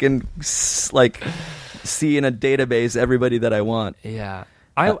can like see in a database everybody that I want. Yeah.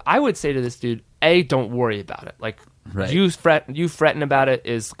 I would say to this dude, don't worry about it. Like, Right. you fretting about it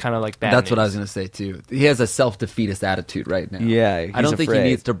is kind of like bad That's news. what I was going to say, too. He has a self-defeatist attitude right now. Yeah, I don't think he afraid.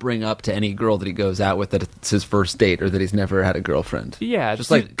 needs to bring up to any girl that he goes out with that it's his first date or that he's never had a girlfriend. Yeah.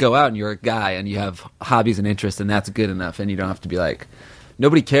 Just like go out and you're a guy and you have hobbies and interests and that's good enough and you don't have to be like,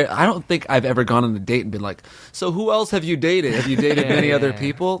 nobody cares. I don't think I've ever gone on a date and been like, so who else have you dated? Have you dated many other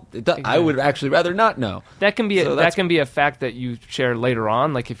people? I would actually rather not know. That can be a fact that you share later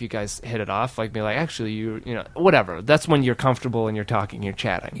on. Like if you guys hit it off, like be like, actually, you know, whatever. That's when you're comfortable and you're talking, you're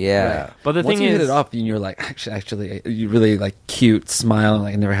chatting. Yeah. Right. But the Once thing you is, hit it off and you're like, actually, you really like cute, smiling,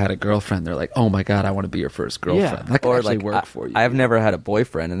 like I never had a girlfriend. They're like, oh my God, I want to be your first girlfriend. That could actually work for you. I've never had a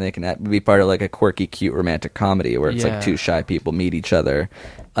boyfriend, and they can be part of like a quirky, cute romantic comedy where it's like two shy people meet each other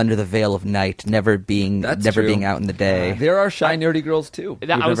under the veil of night, never being out in the day. There are shy, nerdy girls too. Who've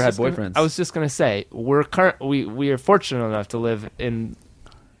never had boyfriends. I was just gonna say we are fortunate enough to live in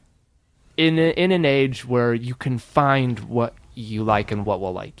an age where you can find what you like and what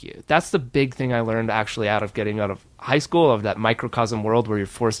will like you. That's the big thing I learned actually getting out of high school, of that microcosm world where you're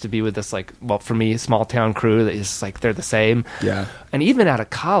forced to be with this, like, well, for me, small town crew that is like they're the same. Yeah. And even out of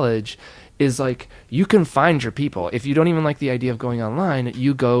college is like you can find your people. If you don't even like the idea of going online,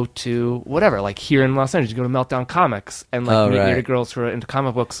 you go to whatever, like here in Los Angeles, you go to Meltdown Comics and like meet your girls who are into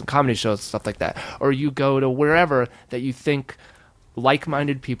comic books and comedy shows, stuff like that. Or you go to wherever that you think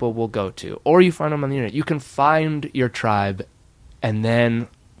like-minded people will go to. Or you find them on the internet. You can find your tribe, and then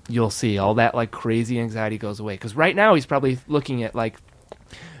you'll see all that like crazy anxiety goes away. Because right now he's probably looking at like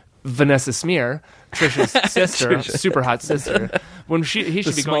Vanessa Smear, Trisha's sister, super hot sister. When he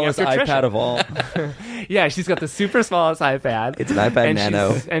should be going after Trisha. iPad of all. Yeah, she's got the super smallest iPad. It's an iPad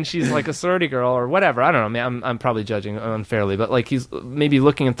Nano. And she's like a sorority girl or whatever. I don't know. I mean, I'm probably judging unfairly, but like he's maybe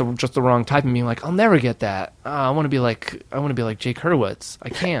looking at just the wrong type and being like, I'll never get that. I want to be like Jake Hurwitz. I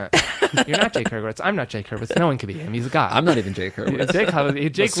can't. You're not Jake Hurwitz. I'm not Jake Hurwitz. No one can be him. He's a guy. I'm not even Jake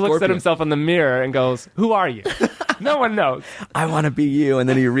Hurwitz. Jake looks at himself in the mirror and goes, "Who are you?" No one knows. I want to be you. And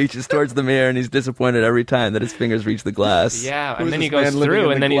then he reaches towards the mirror and he's disappointed every time that his fingers reach the glass. Yeah, and then he goes through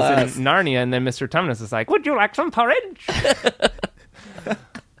and then he's in Narnia and then Mr. Tumnus is like, would you like some porridge?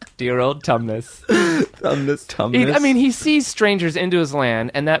 Dear old Tumnus. Tumnus. He sees strangers into his land,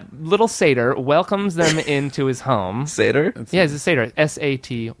 and that little satyr welcomes them into his home. Satyr? Yeah, he's a satyr.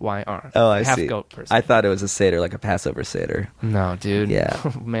 Satyr. Oh, I Half see. goat person. I thought it was a satyr, like a Passover satyr. No, dude. Yeah.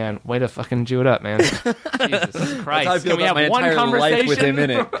 Man, way to fucking Jew it up, man. Jesus Christ. That's how I feel Can we about have my one entire conversation? life with him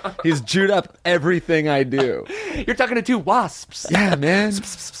in it. He's Jewed up everything I do. You're talking to two wasps. Yeah, man.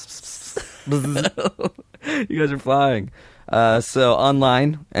 You guys are flying. So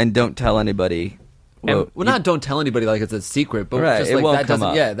online, and don't tell anybody. Don't tell anybody like it's a secret, but Right, just it like won't that come doesn't.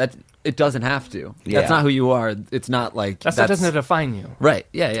 up. Yeah, that it doesn't have to. Yeah. That's not who you are. It's not like That doesn't define you. Right.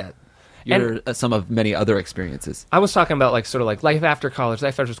 Yeah. You're some of many other experiences. I was talking about like sort of like life after college,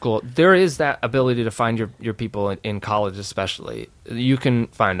 life after school. There is that ability to find your people in college, especially. You can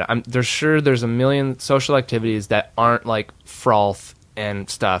find it. There's a million social activities that aren't like froth and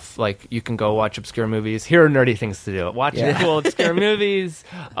stuff. Like, you can go watch obscure movies. Here are nerdy things to do. Watch cool obscure movies.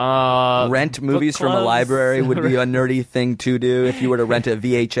 Rent movies from a library would be a nerdy thing to do if you were to rent a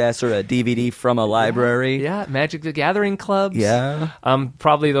VHS or a DVD from a library. Yeah, Magic the Gathering clubs. Yeah.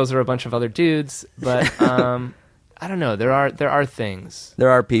 Probably those are a bunch of other dudes, but I don't know. There are things. There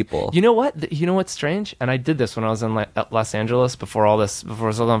are people. You know what? You know what's strange? And I did this when I was in Los Angeles before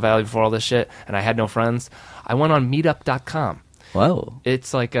Silicon Valley, before all this shit, and I had no friends. I went on Meetup.com. Whoa.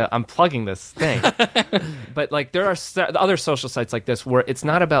 It's like I'm plugging this thing. But like there are other social sites like this where it's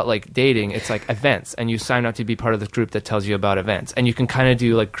not about like dating, it's like events, and you sign up to be part of the group that tells you about events. And you can kind of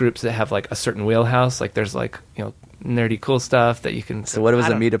do like groups that have like a certain wheelhouse, like there's like, nerdy cool stuff that you can. So what was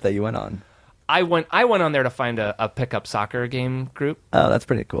the meetup that you went on? I went on there to find a pickup soccer game group. Oh, that's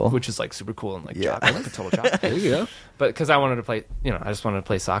pretty cool. Which is like super cool and like jock, like a total jock. There you go. But because I wanted to play, I just wanted to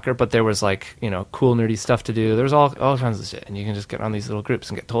play soccer. But there was like, cool nerdy stuff to do. There's all kinds of shit, and you can just get on these little groups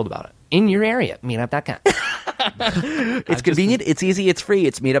and get told about it in your area. Meetup.com. It's convenient. It's easy. It's free.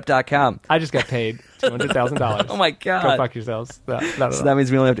 It's Meetup.com. I just got paid $200,000. Oh my god! Go fuck yourselves. No. So that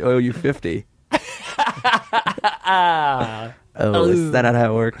means we only have to owe you $50. Is that not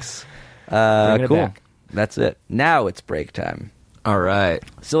how it works? Bring it cool. back. That's it. Now it's break time. All right.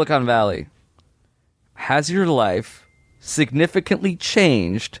 Silicon Valley. Has your life significantly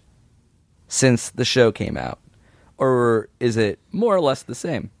changed since the show came out? Or is it more or less the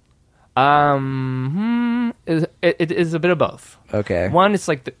same? It is a bit of both. Okay. One, it's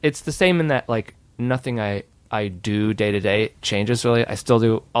like it's the same in that like nothing I do day to day changes really. I still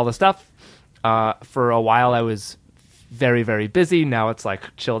do all the stuff. For a while I was very, very busy. Now it's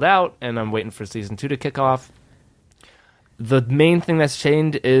like chilled out, and I'm waiting for season 2 to kick off. The main thing that's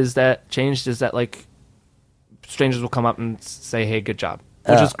changed is that like strangers will come up and say, "Hey, good job,"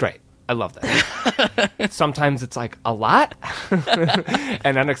 which is great. I love that. Sometimes it's like a lot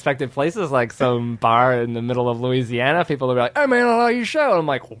and unexpected places, like some bar in the middle of Louisiana. People will be like, "Hey man, I like your show." And I'm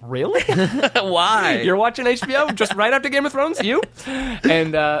like, "Really? Why? You're watching HBO just right after Game of Thrones? You?"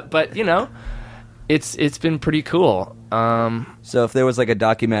 And but it's been pretty cool. So if there was like a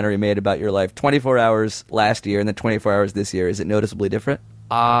documentary made about your life, 24 hours last year and then 24 hours this year, is it noticeably different?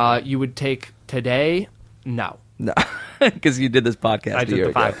 You would take today? No, because you did this podcast. I did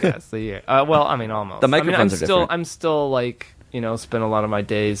the podcast a year. Well, I mean, almost. The microphones are different. I'm still like spend a lot of my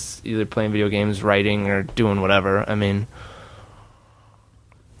days either playing video games, writing, or doing whatever. I mean,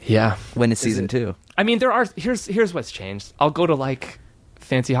 yeah. When is season 2? I mean, here's what's changed. I'll go to like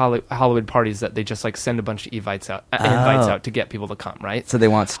fancy Hollywood parties that they just like send a bunch of invites out to get people to come, right? So they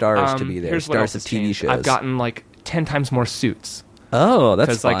want stars to be there. Here's stars of TV changed. shows. I've gotten like 10 times more suits. Oh, that's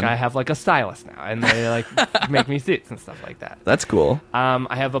fun. Because like I have like a stylist now, and they like make me suits and stuff like that. That's cool.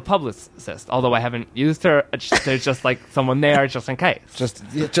 I have a publicist, although I haven't used her. There's just like someone there just in case. Just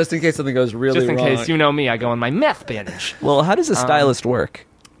in case something goes really wrong. Just in case, me, I go on my meth binge. Well, how does a stylist work?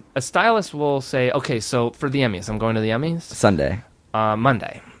 A stylist will say, okay, so for the Emmys, I'm going to the Emmys. Sunday.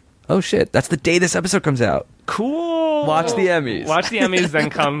 Monday. Oh shit, that's the day this episode comes out. Cool. Watch the Emmys. Watch the Emmys, then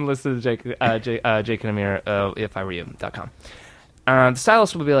come listen to Jake and Amir, ifiwereyou.com. The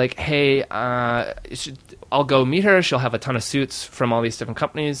stylist will be like, hey, I'll go meet her. She'll have a ton of suits from all these different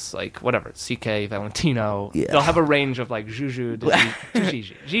companies, like whatever, CK, Valentino. Yeah. They'll have a range of like Juju, La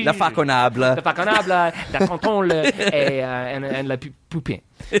Faconable, La Contonle, and La Poupin.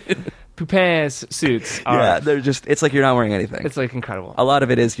 Poupin's suits are... Yeah, they're just... It's like you're not wearing anything. It's like incredible. A lot of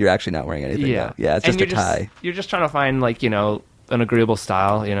it is you're actually not wearing anything. Yeah. Though. Yeah, it's just a tie. You're just trying to find like, an agreeable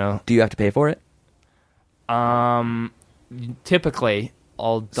style, Do you have to pay for it? Typically,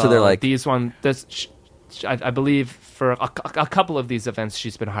 so they're like... I believe for a couple of these events,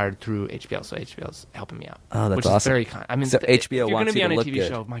 she's been hired through HBO, so HBO's helping me out. Oh, that's which awesome. is very kind. I mean, so HBO if wants you to look good. You're going to be on a TV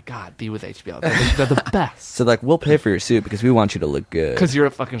show, my God, be with HBO. They're the best. So like, we'll pay for your suit because we want you to look good. Because you're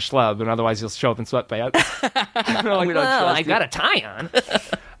a fucking schlub, and otherwise you'll show up in sweatpants. Like, we don't trust I got a tie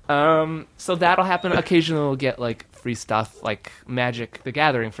on. So that'll happen. Occasionally we'll get like free stuff, like Magic the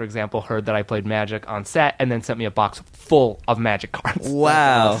Gathering, for example, heard that I played Magic on set and then sent me a box full of Magic cards.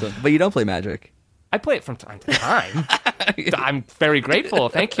 Wow. Awesome. But you don't play Magic. I play it from time to time. I'm very grateful.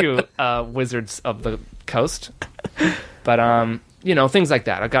 Thank you, Wizards of the Coast. But things like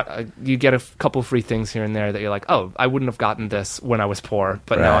that. You get a couple free things here and there that you're like, oh, I wouldn't have gotten this when I was poor,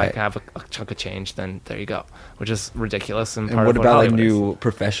 but now I have a chunk of change. Then there you go, which is ridiculous. And part what of about Hollywood like new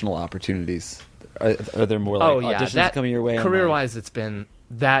professional opportunities? Are there more like auditions coming your way? Career-wise,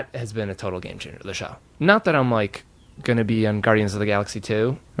 that has been a total game changer. The show. Not that I'm like going to be on Guardians of the Galaxy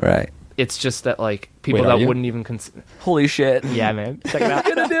 2, right? It's just that like people Wait, that are you? wouldn't even consider. Holy shit. Yeah, man. Check it out.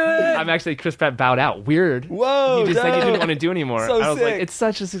 I'm gonna do it. I'm actually Chris Pratt bowed out. Weird. Whoa, He just said he didn't dope. want to do anymore. So I was like, sick. it's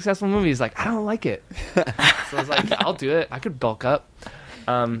such a successful movie. He's like, I don't like it. So I was like, I'll do it. I could bulk up.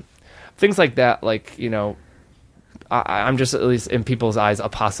 Things like that, like, you know, I'm just at least in people's eyes a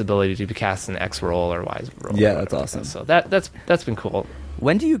possibility to be cast in X role or Y role. Yeah, or that's whatever. awesome. So that's been cool.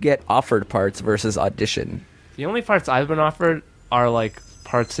 When do you get offered parts versus audition? The only parts I've been offered are like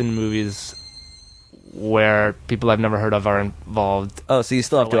parts in movies where people I've never heard of are involved. Oh, so you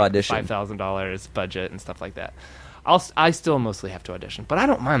still have to audition. $5,000 budget and stuff like that. I still mostly have to audition, but I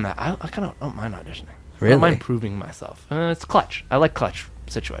don't mind that. I kind of don't mind auditioning. I Really? don't mind proving myself. It's clutch. I like clutch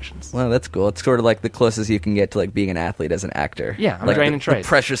situations. Well, that's cool. It's sort of like the closest you can get to like being an athlete as an actor. Yeah, I'm like training the trades.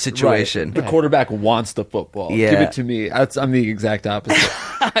 pressure situation. The quarterback wants the football. Yeah. Give it to me. I'm the exact opposite.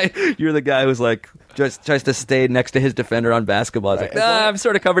 You're the guy who's like just tries to stay next to his defender on basketball. It's Right. like, I'm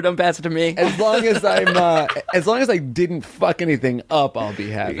sort of covered. Don't pass it to me. As long as as long as I didn't fuck anything up, I'll be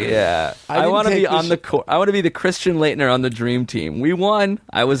happy. Yeah, I didn't want to take be the on the court. I want to be the Christian Leitner on the dream team. We won.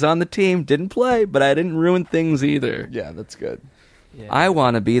 I was on the team. Didn't play, but I didn't ruin things either. Yeah, that's good. Yeah. I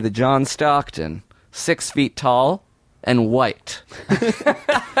want to be the John Stockton, 6 feet tall and white.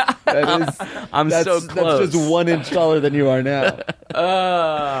 That is. I'm so close. That's just 1 inch taller than you are now.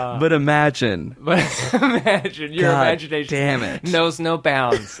 But imagine. But imagine your God imagination damn it. knows no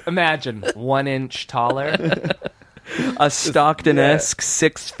bounds. Imagine 1 inch taller. A Stockton-esque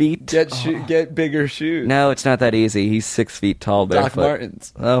 6 feet. Get bigger shoes. No, it's not that easy. He's 6 feet tall. Doc Barefoot.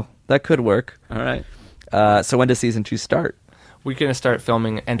 Martens. Oh, that could work. All right. So when does season 2 start? We're gonna start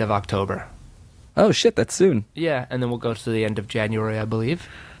filming end of October. Oh shit, that's soon. Yeah, and then we'll go to the end of January, I believe,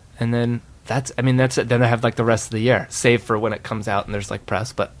 and then that's it. Then I have like the rest of the year, save for when it comes out and there's like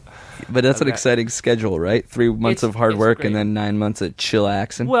press. But that's an Okay. exciting schedule, right? 3 months of hard it's work great. and then 9 months of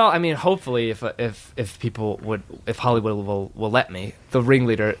chillaxing. well, I mean, hopefully, if people would, if Hollywood will let me, the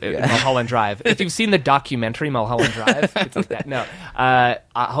ringleader, Mulholland Drive. If you've seen the documentary Mulholland Drive, it's like that. No,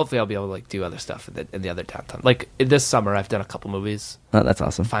 hopefully I'll be able to like do other stuff in the other downtown. Like this summer, I've done a couple movies. Oh, that's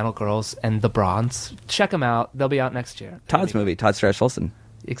awesome. Final Girls and The Bronze. Check them out. They'll be out next year. Todd's movie, Todd Strauss-Olson.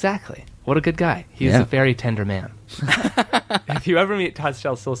 Exactly. What a good guy. He's Yeah. a very tender man. If you ever meet Todd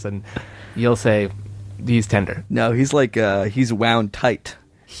Strauss-Olson, you'll say he's tender. No, he's like he's wound tight.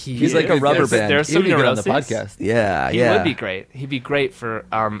 He's like a is. rubber There's- band. There's He'd some be good on the neuroses. podcast. Yeah, He yeah. would be great. He'd be great for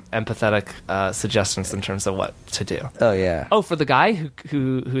empathetic suggestions in terms of what to do. Oh yeah. Oh, for the guy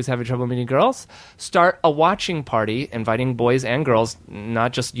who's having trouble meeting girls, start a watching party, inviting boys and girls,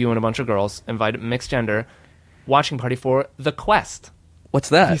 not just you and a bunch of girls. Invite mixed gender watching party for The Quest. What's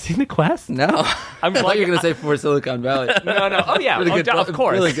Have you that? seen The Quest? No. I'm I thought you were gonna say for Silicon Valley. No. Oh yeah, Really good. of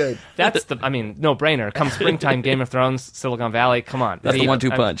course. Really good. That's no brainer. Come springtime, Game of Thrones, Silicon Valley. Come on, That's the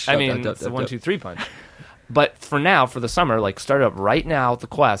 1-2 I- punch. I Dup, mean, dup, it's the dup, 1-2-3 punch. But for now, for the summer, like start up right now. The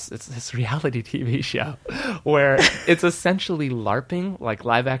Quest. It's this reality TV show where it's essentially LARPing, like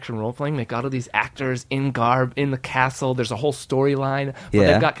live action role playing. They got all these actors in garb in the castle. There's a whole storyline. But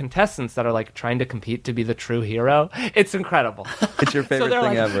Yeah. they've got contestants that are like trying to compete to be the true hero. It's incredible. It's your favorite So they're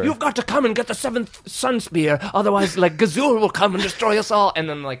thing like, ever. you've got to come and get the 7th Sun Spear, otherwise, like, Gazul will come and destroy us all. And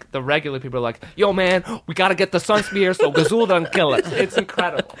then, like, the regular people are like, yo, man, we got to get the Sun Spear so Gazul doesn't kill us. It's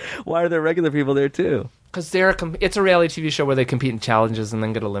incredible. Why are there regular people there too? Because it's a reality TV show where they compete in challenges and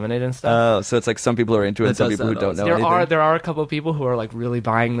then get eliminated and stuff. Oh, so it's like some people are into it, and That some does people who sound don't know awesome. anything. there are a couple of people who are, like, really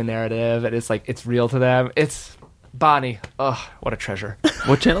buying the narrative, and it's, like, it's real to them. It's Bonnie. Ugh, what a treasure.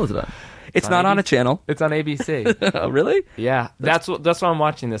 What channel is it on? It's not on a channel. It's on ABC. Oh, really? Yeah, that's what I'm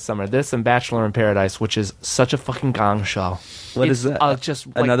watching this summer. This and Bachelor in Paradise, which is such a fucking gong show. What It's, is that? Just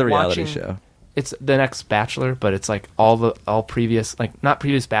like, Another reality watching- show. It's the next Bachelor, but it's like all previous, like not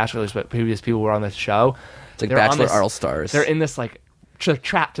previous Bachelors, but previous people who were on the show. It's like They're on Bachelor this- All-Stars. They're in this like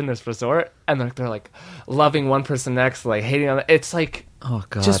trapped in this resort, and they're like loving one person next, like hating on. It's like Oh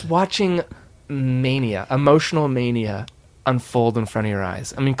god. just watching mania, emotional mania, unfold in front of your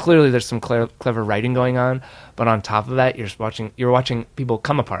eyes. I mean, clearly there's some clever writing going on, but on top of that, you're watching people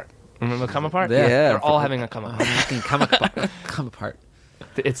come apart. Remember Come Apart? Yeah. They're all having a come apart. come apart.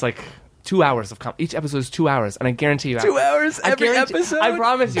 It's like 2 hours of each episode is 2 hours, and I guarantee you 2 hours every episode? I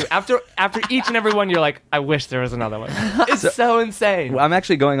promise you, after each and every one, you're like, I wish there was another one. It's so insane. Well, I'm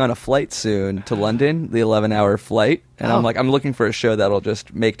actually going on a flight soon to London, the 11-hour flight, and I'm looking for a show that'll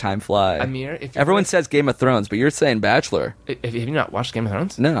just make time fly. Amir, if you're Everyone gonna- says Game of Thrones, but you're saying Bachelor. Have you not watched Game of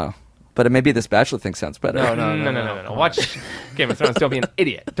Thrones? No, but maybe this Bachelor thing sounds better. No. Watch Game of Thrones. Don't be an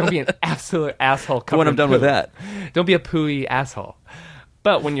idiot. Don't be an absolute asshole. When I'm done with that. Don't be a pooey asshole.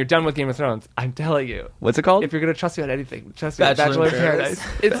 But when you're done with Game of Thrones, I'm telling you. What's it called? If you're going to trust me on anything, trust me on Bachelor in Paradise.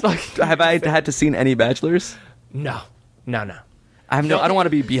 It's like... Have I had to seen any Bachelors? No. I don't want to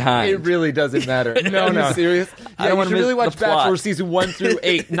be behind. It really doesn't matter. No. Are you serious? I don't you want should to really miss watch the plot. Bachelor season 1 through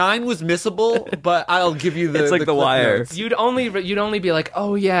 8. 9 was missable, but I'll give you the. It's like The Wire. notes. You'd only be like,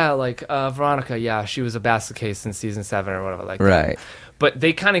 oh yeah, like Veronica, yeah, she was a basket case in season 7 or whatever, like that. Right. But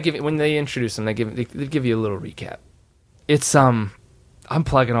they kind of when they introduce them, they give you a little recap. It's I'm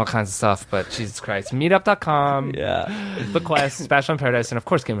plugging all kinds of stuff, but Jesus Christ, Meetup.com, Yeah. The Quest, Bachelor in Paradise, and of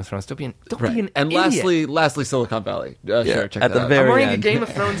course Game of Thrones. Don't be an And idiot. lastly, Silicon Valley. Sure, check at that the out. very I'm wearing a end. Game of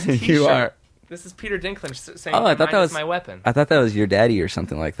Thrones T-shirt. You are. This is Peter Dinklage saying, Oh, I thought that was my weapon. I thought that was your daddy or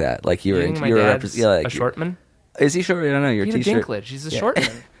something like that. Like you were. You think my you were dad's like, a shortman? Is he short? I don't know. Your Peter T-shirt. Dinklage. He's a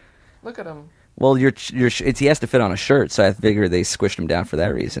shortman. Look at him. Well, he has to fit on a shirt, so I figured they squished him down for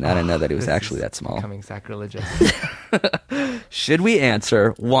that reason. I didn't know that he was This actually is that small. Becoming sacrilegious. Should we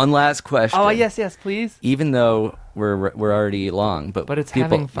answer one last question? Oh yes, please. Even though we're already long, but But it's people,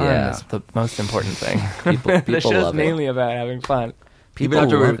 having fun. Yeah, That's the most important thing. people The show's love mainly about having fun. People Even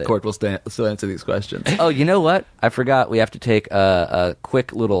after we love it. record, we'll still answer these questions. Oh, you know what? I forgot. We have to take a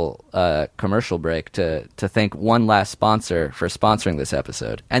quick little commercial break to thank one last sponsor for sponsoring this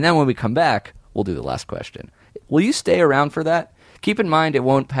episode. And then when we come back, we'll do the last question. Will you stay around for that? Keep in mind it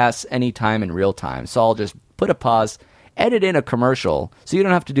won't pass any time in real time, so I'll just put a pause, edit in a commercial, so you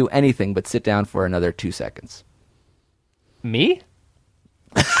don't have to do anything but sit down for another 2 seconds. Me?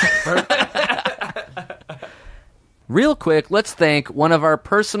 Real quick, let's thank one of our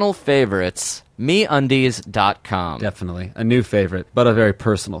personal favorites, MeUndies.com. Definitely. A new favorite, but a very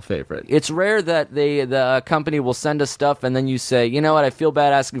personal favorite. It's rare that the company will send us stuff and then you say, you know what, I feel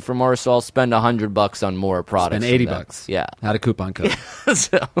bad asking for more, so I'll spend $100 on more products. Spend from them." $80. Yeah. Had a coupon code.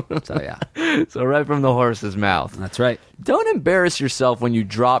 so yeah. So right from the horse's mouth. That's right. Don't embarrass yourself when you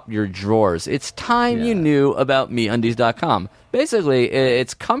drop your drawers. It's time you knew about MeUndies.com. Basically,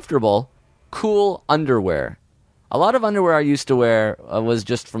 it's comfortable, cool underwear. A lot of underwear I used to wear was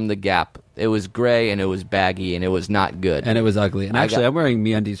just from the Gap. It was gray and it was baggy and it was not good. And it was ugly. And actually, I'm wearing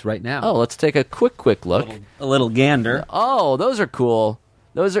MeUndies right now. Oh, let's take a quick look. A little gander. Oh, those are cool.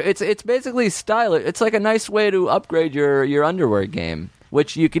 Those are it's basically stylish. It's like a nice way to upgrade your underwear game,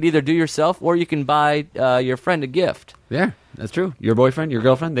 which you could either do yourself or you can buy your friend a gift. Yeah, that's true. Your boyfriend, your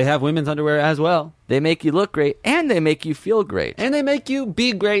girlfriend, they have women's underwear as well. They make you look great and they make you feel great. And they make you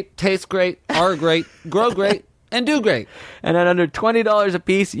be great, taste great, are great, grow great, and do great. And at under $20 a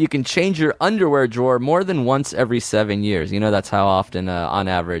piece, you can change your underwear drawer more than once every 7 years. You know that's how often, on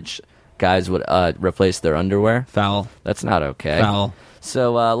average, guys would replace their underwear? Foul. That's not okay. Foul.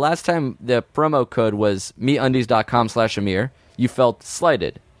 So last time the promo code was MeUndies.com/Amir. You felt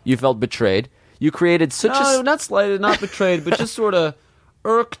slighted. You felt betrayed. You created such No, not slighted, not betrayed, but just sort of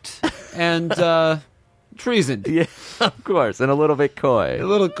irked and treasoned. Yeah, of course, and a little bit coy. A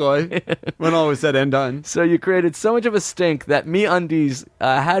little coy. When all was said and done. So you created so much of a stink that MeUndies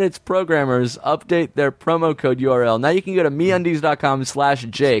had its programmers update their promo code URL. Now you can go to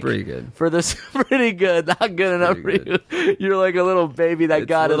MeUndies.com/Jake. Pretty good. For this, pretty good. Not good enough for you. You're like a little baby that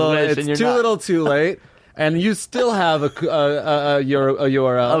got his wish, and you're It's too not. little too late. And you still have a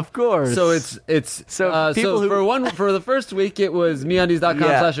URL, Of course. So it's So people who- for the first week it was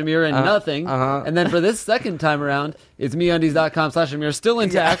MeUndies.com/Amir and nothing, and then for this second time around it's MeUndies.com/Amir, still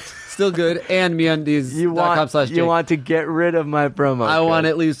intact, still good, and MeUndies.com/Jake. You want to get rid of my promo I code. want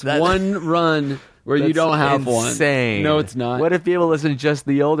at least one run where you That's don't have insane. one. No, it's not. What if people listen to just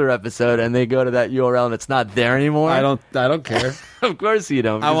the older episode and they go to that URL and it's not there anymore? I don't care. Of course you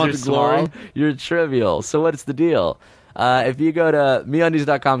don't. I because want you're the glory. small, you're trivial. So what's the deal? If you go to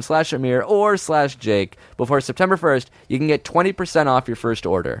MeUndies.com/Amir or /Jake before September 1st, you can get 20% off your first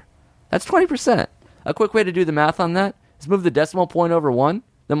order. That's 20%. A quick way to do the math on that is move the decimal point over 1,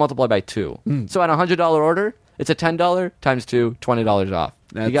 then multiply by 2. So at a $100 order, it's a $10 times 2, $20 off.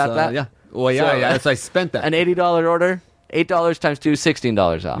 You got that? Yeah. Well, yeah, So, yeah. That's I spent that. An $80 order, $8 times 2,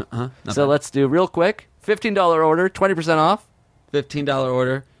 $16 off. So let's do real quick. $15 order, 20% off. $15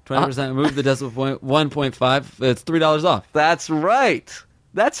 order, 20%. Move the decimal point 1.5. It's $3 off. That's right.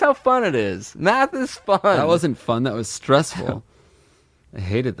 That's how fun it is. Math is fun. That wasn't fun. That was stressful. I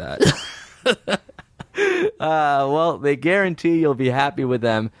hated that. Well, they guarantee you'll be happy with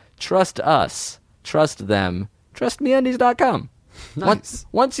them. Trust us. Trust them. Trust MeUndies.com. Nice.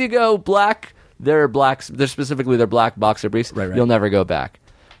 Once you go black, they're specifically their black boxer briefs. Right. You'll never go back.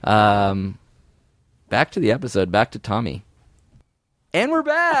 Back to the episode. Back to Tommy. And we're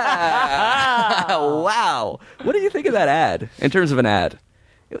back. Wow. What do you think of that ad? In terms of an ad,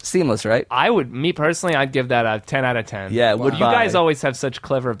 It was seamless, right? Me personally, I'd give that a 10 out of 10. Yeah, You guys always have such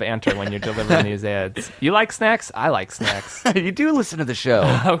clever banter when you're delivering these ads. You like snacks? I like snacks. You do listen to the show.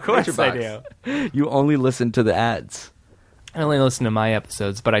 Of course I do. You only listen to the ads. I only listen to my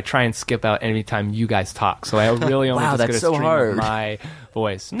episodes, but I try and skip out any time you guys talk. So I really only just get a stream of my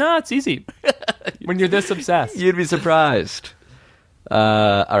voice. No, it's easy. When you're this obsessed. You'd be surprised.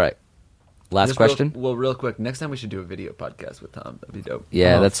 All right. Last question? Real quick. Next time we should do a video podcast with Tom. That'd be dope.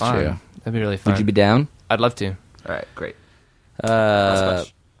 Yeah, that's fun. true. That'd be really fun. Would you be down? I'd love to. All right, great.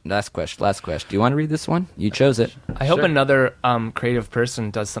 Last question. Do you want to read this one? You chose it. I hope another creative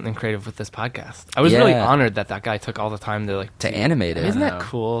person does something creative with this podcast. I was really honored that guy took all the time to animate it. Isn't that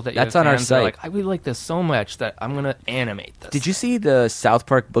cool? That's on our site. I really like this so much that I'm going to animate this. Did you see the South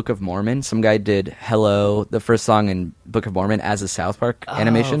Park Book of Mormon? Some guy did Hello, the first song in Book of Mormon, as a South Park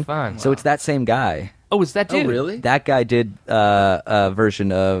animation. Fun. So it's that same guy. Oh, is that dude? Oh, really? That guy did a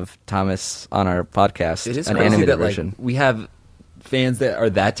version of Thomas on our podcast. It is an crazy animated that version. we have fans that are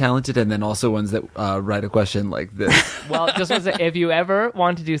that talented, and then also ones that write a question like this. Well, just want to say, if you ever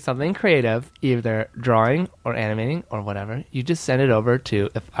want to do something creative, either drawing or animating or whatever, you just send it over to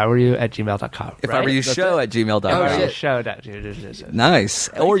ifiwereyou@gmail.com. If I were you show at gmail.com. Show. Nice.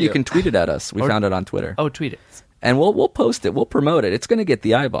 Or you can tweet it at us. We found it on Twitter. Oh, tweet it. And we'll post it. We'll promote it. It's going to get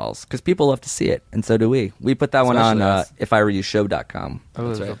the eyeballs because people love to see it, and so do we. We put that one on ifiwereyoushow.com. Oh,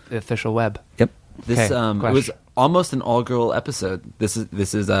 that's right. The official web. Yep. This it was almost an all-girl episode. This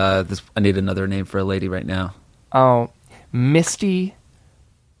is I need another name for a lady right now. Oh, Misty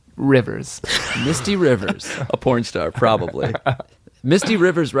Rivers. Misty Rivers. A porn star, probably. Misty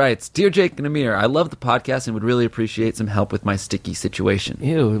Rivers writes, Dear Jake and Amir, I love the podcast and would really appreciate some help with my sticky situation.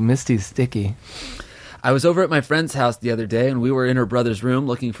 Ew, Misty's sticky. I was over at my friend's house the other day, and we were in her brother's room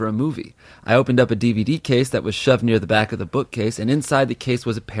looking for a movie. I opened up a DVD case that was shoved near the back of the bookcase, and inside the case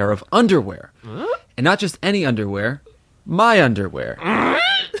was a pair of underwear. And not just any underwear, my underwear.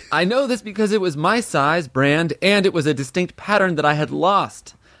 I know this because it was my size, brand, and it was a distinct pattern that I had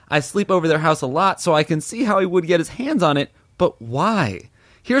lost. I sleep over their house a lot, so I can see how he would get his hands on it, but why?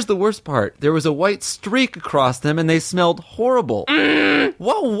 Here's the worst part. There was a white streak across them, and they smelled horrible.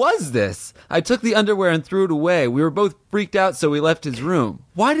 What was this? I took the underwear and threw it away. We were both freaked out, so we left his room.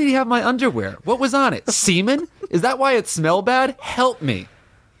 Why did he have my underwear? What was on it? Semen? Is that why it smelled bad? Help me.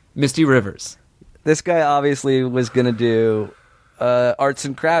 Misty Rivers. This guy obviously was going to do arts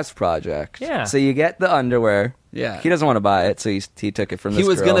and crafts project. Yeah. So you get the underwear. Yeah. He doesn't want to buy it, so he took it from this He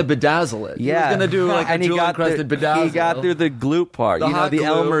was girl. going to bedazzle it. Yeah. He was going to do like a jewel-encrusted bedazzle. He got through the glue part. The you know, hot the glue.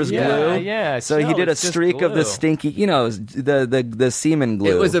 Elmer's Yeah, glue. yeah. So he did a it's just streak of the glue. stinky, the semen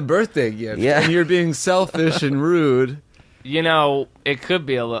glue. It was a birthday gift. Yeah. And you're being selfish and rude. You know, it could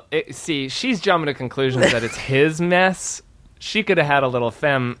be a little... See, she's jumping to conclusions that it's his mess. She could have had a little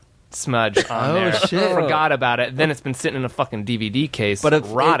femme smudge on there. Shit. Forgot about it. Then it's been sitting in a fucking DVD case, But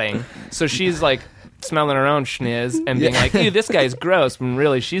rotting. So she's like smelling her own schniz and being like, ew, this guy's gross, when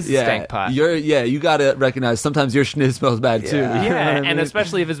really she's a stank pot. You got to recognize sometimes your schniz smells bad too. Yeah, You know what I mean? and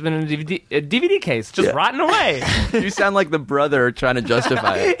especially if it's been in a DVD case, just rotting away. You sound like the brother trying to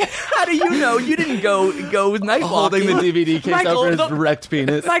justify it. How do you know you didn't go night holding the walking? DVD case Michael, over his the- wrecked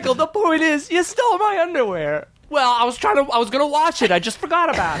penis. Michael, the point is, you stole my underwear. Well, I was gonna watch it. I just forgot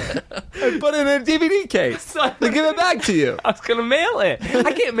about it. Put it in a DVD case. So- They give it back to you. I was gonna mail it.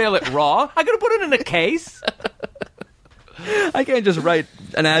 I can't mail it raw. I gotta put it in a case. I can't just write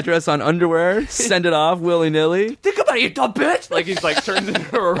an address on underwear, send it off willy-nilly. Think about it, you dumb bitch. Like he's like turns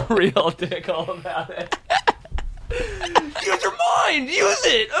into a real dick all about it. Use your mind. Use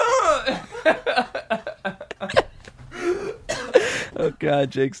it. Oh, God,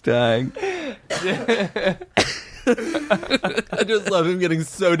 Jake's dying. I just love him getting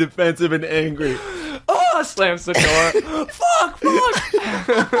so defensive and angry. Oh, slams the door. Fuck.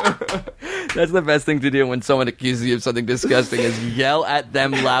 That's the best thing to do when someone accuses you of something disgusting is yell at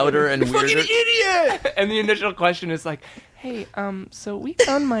them louder and weirder. Fucking idiot. And the initial question is like, hey, so we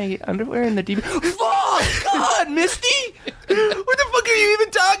found my underwear in the DVD. Fuck! God, Misty! What the fuck are you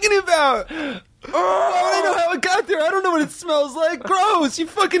even talking about? Why would I know how it got there? I don't know what it smells like. Gross, you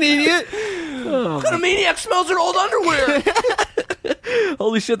fucking idiot. What kind of maniac smells an old underwear?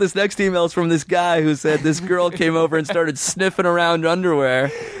 Holy shit, this next email is from this guy who said this girl came over and started sniffing around underwear.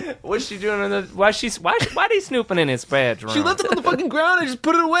 What's she doing in the... Why he snooping in his bedroom? She left it on the fucking ground. I just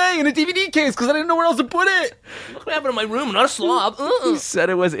put it away in a DVD case because I didn't know where else to put it. Look what happened in my room, not a slob. He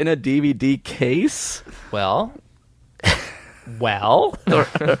said it was in a DVD case? Well...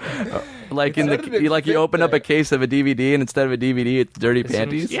 Like in you open up a case of a DVD and instead of a DVD it's dirty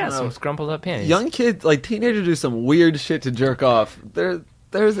panties? Yeah, some scrumpled up panties. Young kids, like teenagers, do some weird shit to jerk off.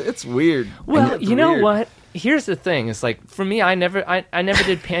 it's weird. Well, you know what? Here's the thing. It's like, for me, I never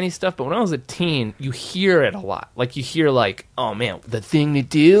did panty stuff, but when I was a teen, you hear it a lot. Like, you hear, like, oh, man, the thing to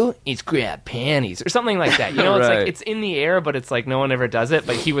do is grab panties, or something like that. You know, it's like, it's in the air, but it's like no one ever does it.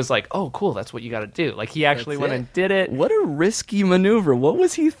 But he was like, oh, cool, that's what you got to do. Like, he actually went and did it. What a risky maneuver. What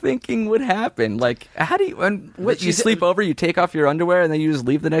was he thinking would happen? Like, how do you, you sleep over, you take off your underwear, and then you just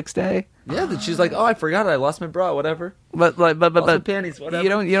leave the next day? Yeah, that she's like, oh, I forgot it. I lost my bra, whatever. But panties, whatever.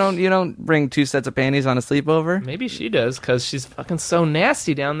 You don't bring 2 sets of panties on a sleepover. Maybe she does, because she's fucking so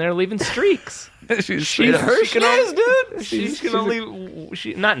nasty down there, leaving streaks. she's her shiz, dude. She's gonna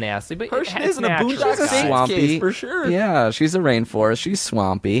leave. Not nasty, but her shiz in a Boondock Saints swampy case for sure. Yeah, she's a rainforest. She's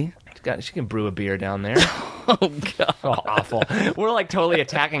swampy. She can brew a beer down there. Oh, God. Oh, awful. We're like totally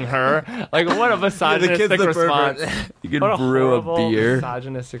attacking her. Like, what a misogynistic response. You can what a brew a horrible beer.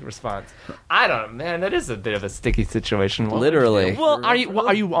 misogynistic response. I don't know, man. That is a bit of a sticky situation. Literally. Well, are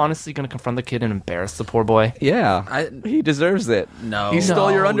you honestly going to confront the kid and embarrass the poor boy? Yeah. He deserves it. No. He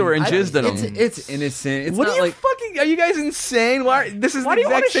stole your underwear and jizzed in them. It's innocent. It's what not are you like... fucking... Are you guys insane? Why do you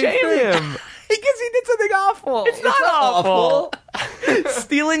want to shame him? Because he did something awful. It's not awful.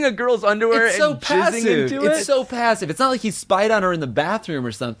 Stealing a girl's underwear It's so and passive. jizzing into it? It's so passive. It's not like he spied on her in the bathroom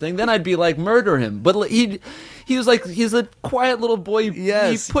or something. Then I'd be like, murder him. But he was like, he's a quiet little boy.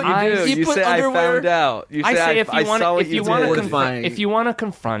 Yes, he put, you put say underwear. I found out. You say I say if you want to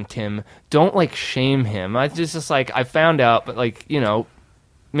confront him, don't like shame him. I just like, I found out, but like, you know,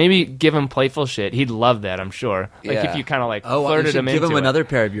 maybe give him playful shit. He'd love that, I'm sure. Like if you kind of like flirted him into it. Give him another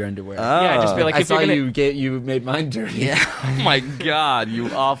pair of your underwear. Yeah, just be like, I if saw you're gonna... you made mine dirty. Yeah. Oh my God, you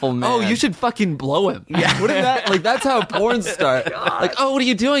awful man. Oh, you should fucking blow him. Yeah. What is that? Like, that's how porn start. Like, oh, what are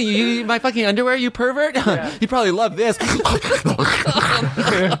you doing? You my fucking underwear, you pervert? Yeah. You probably love this.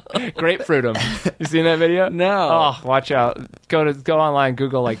 Grapefruit him. You seen that video? No. Oh, watch out. Go online,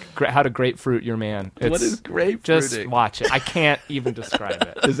 Google like how to grapefruit your man. What is grapefruiting? Just watch it. I can't even describe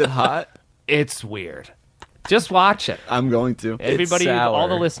it. Is it hot? It's weird. Just watch it. I'm going to. Everybody, sour. all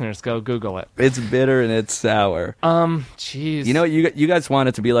the listeners, go Google it. It's bitter and it's sour. Jeez. You know, you guys want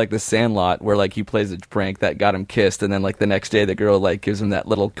it to be like the Sandlot, where like he plays a prank that got him kissed, and then like the next day the girl like gives him that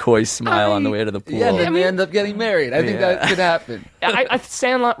little coy smile on the way to the pool. Yeah, and then they end up getting married. I think that could happen. I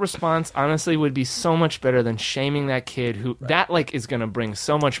Sandlot response honestly would be so much better than shaming that kid who that like is going to bring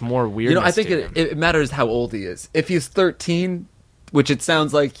so much more weirdness. You know, I think to him. it matters how old he is. If he's 13, which it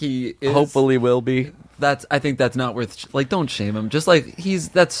sounds like he is, Hopefully will be. I think that's not worth. Like, don't shame him. Just like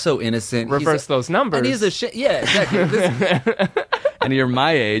that's so innocent. Reverse those numbers. And he's a yeah, exactly. And you're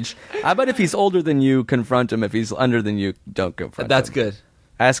my age. How about if he's older than you, confront him. If he's under than you, don't confront him. That's good.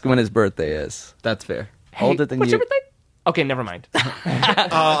 Ask him when his birthday is. That's fair. Hey, older than what's you. your birthday? Okay, never mind.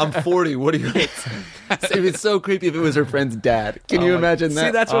 I'm 40. What do you? It's so creepy if it was her friend's dad. Can you imagine that?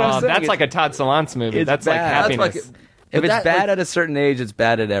 See, that's what I'm saying. That's like a Todd Solondz movie. It's That's bad. like happiness. That's like, If it's that, bad like, at a certain age, it's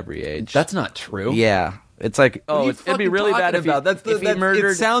bad at every age. that's not true. Yeah. It's like, What are you it'd be really bad if he, about? That's if he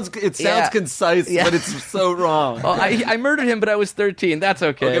murdered. It sounds Yeah. concise, Yeah. but it's so wrong. Oh, I murdered him, but I was 13. That's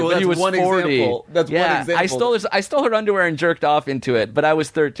okay. Okay, well, but he that's was one 40. example. That's one yeah, example. I stole her underwear and jerked off into it, but I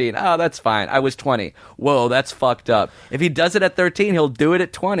was 13. Oh, that's fine. I was 20. Whoa, that's fucked up. If he does it at 13, he'll do it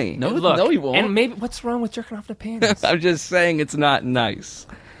at 20. Look, no, he won't. And maybe what's wrong with jerking off the panties? I'm just saying it's not nice.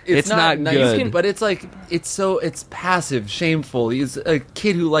 It's not nice, good. but it's like it's passive, shameful. He's a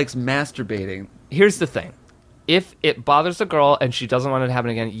kid who likes masturbating. Here's the thing. If it bothers the girl and she doesn't want it to happen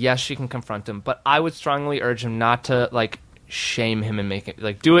again, yes, she can confront him. But I would strongly urge him not to like shame him and make it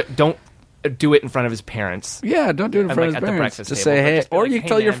like do it. Don't do it in front of his parents. Yeah, don't do it in And, front like, of at his the parents. breakfast Just table. say, But hey, just be or like, you can hey,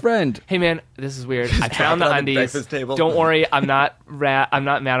 tell your man, friend. Hey man, this is weird. I found the on the undies. breakfast table. Don't worry, I'm not mad. I'm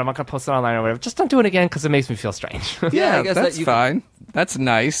not gonna post it online or whatever. Just don't do it again because it makes me feel strange. Yeah, I guess that's that fine. That's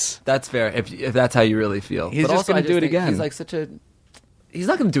nice. That's fair if that's how you really feel. He's but just also, gonna I do it think again. He's like such a. He's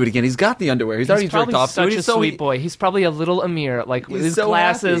not going to do it again. He's got the underwear. He's already jerked probably off. such to it. a sweet boy. He's probably a little Amir, like with He's his so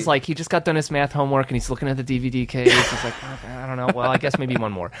glasses. happy. Like he just got done his math homework and he's looking at the DVD case. He's like, oh, I don't know. Well, I guess maybe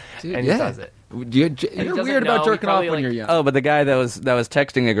one more, and he does it. You're doesn't weird about know. jerking He off probably, when like- you're young. Oh, but the guy that was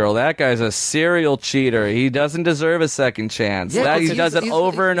texting a girl, that guy's a serial cheater. He doesn't deserve a second chance. Yeah, He he's- does it he's-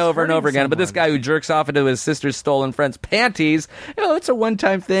 over and he's over and over hurting again. But this someone. guy who jerks off into his sister's stolen friend's panties, it's a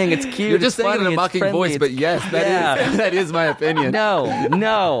one-time thing. It's cute. You're just it's saying funny, in a it's mocking friendly, voice, but yes, that is my opinion. No.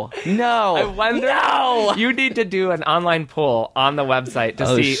 I wonder. No. You need to do an online poll on the website to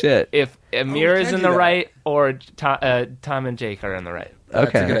Oh, see shit. if Amir we is can in do the that. right or Tom and Jake are in the right.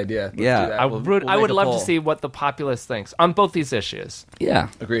 That's a good idea. Let's do that. I We'll would make a love poll. to see what the populace thinks on both these issues. Yeah.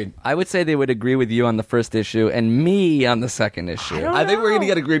 Agreed. I would say they would agree with you on the first issue and me on the second issue. I think we're going to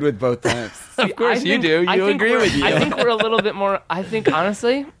get agreed with both times. Of course you do. You agree with you. I think we're a little bit more. I think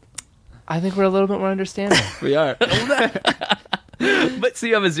honestly, we're a little bit more understanding. We are. But so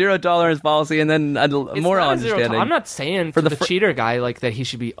you have a $0 tolerance policy and then more understanding. I'm not saying for the cheater guy like that he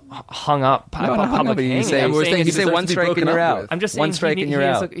should be hung up. No, but you say, you say one strike and you're out. I'm just saying one strike and you're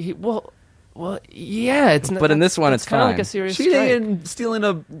out. Well, yeah, it's. But in this one, it's kind of fine. like a serious Cheating strike. and stealing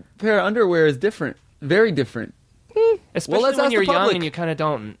a pair of underwear is different. Very different. Especially let's when ask you're the young public. and you kind of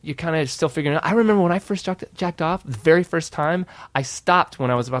don't. You kind of still figuring it out. I remember when I first jacked off, the very first time, I stopped when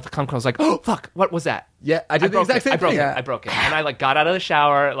I was about to come. I was like, oh, fuck, what was that? Yeah, I did the exact same thing. I broke it. And I got out of the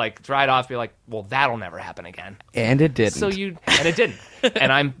shower, dried off, be like, well, that'll never happen again. And it didn't. And it didn't.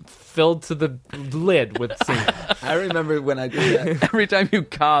 And I'm filled to the lid with semen. I remember when I did that. Every time you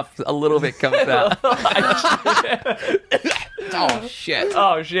cough, a little bit comes out. Oh, shit.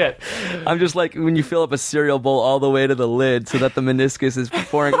 Oh, shit. I'm just like when you fill up a cereal bowl all the way to the lid so that the meniscus is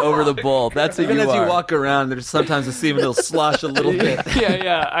pouring over the bowl. That's what Even you as are. you walk around, there's sometimes the semen will slosh a little bit.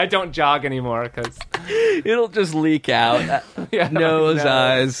 Yeah. I don't jog anymore because It'll just leak out. Nose,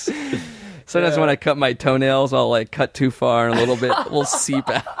 eyes. Sometimes when I cut my toenails, I'll cut too far and a little bit will seep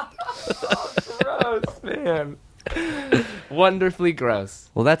out. gross, man. Wonderfully gross.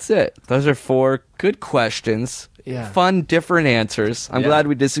 Well, that's it. Those are 4 good questions. Yeah. Fun, different answers. I'm glad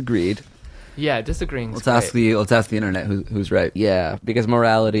we disagreed. Yeah, disagreeing. Let's ask the internet who's right. Yeah, because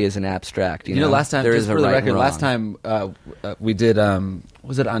morality is an abstract. You know, last time, there just is a for the right record, and last wrong. time we did,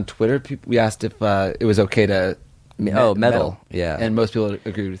 was it on Twitter? We asked if it was okay to meddle. Yeah, and most people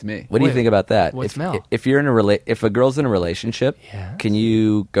agreed with me. What do you think about that? What's mel? If you're in if a girl's in a relationship, Yes. can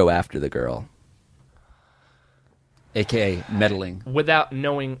you go after the girl? AKA meddling. Without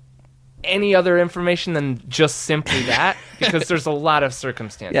knowing any other information than just simply that, because there's a lot of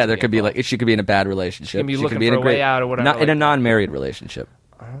circumstances. Yeah, there could be involved. she could be in a bad relationship. She can be looking could be in for a way out or whatever Not in a like that. non-married relationship.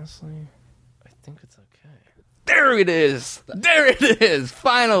 Honestly, I think it's okay. There it is. There it is.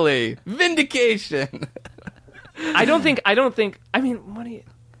 Finally, vindication. I don't think. I mean, what do you?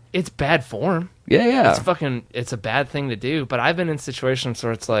 It's bad form. Yeah. It's a bad thing to do. But I've been in situations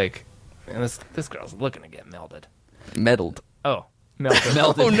where it's like, man, this girl's looking to get melded. Meddled. Oh, melted.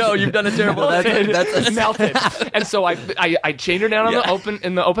 Oh no, you've done a terrible. That's melted. And so I chained her down on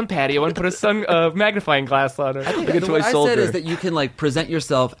the open patio and put a magnifying glass on her. like a toy What I soldier. said is that you can present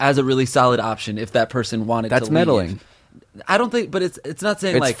yourself as a really solid option if that person wanted to That's leave. meddling. I don't think, but it's not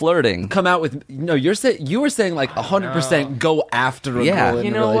saying It's flirting. Come out with you were saying 100% go after a girl in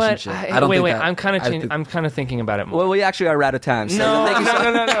You a know what? relationship. I don't think wait. that- I'm kind I think- of thinking about it more. Well, we actually are out of time. So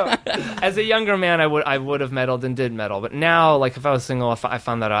No. As a younger man, I would have meddled and did meddle, but now, if I was single, if I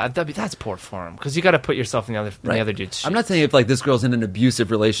found that out, that's poor form because you got to put yourself in the other dude's shoes. I'm not saying if this girl's in an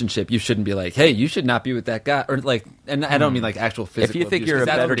abusive relationship, you shouldn't be like, hey, you should not be with that guy, or and I don't mean actual physical. If you think abuse, you're 'cause a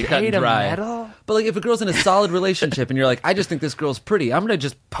that's better pretty cut Pay and to dry. meddle? But if a girl's in a solid relationship and you're like, I just think this girl's pretty, I'm gonna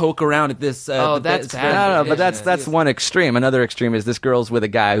just poke around at this. That's bad. No, but that's one extreme. Another extreme is this girl's with a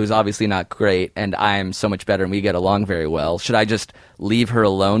guy who's obviously not great, and I'm so much better, and we get along very well. Should I just leave her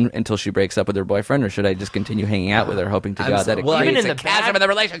alone until she breaks up with her boyfriend, or should I just continue hanging out with her, hoping to God that it Even creates in a the chasm in the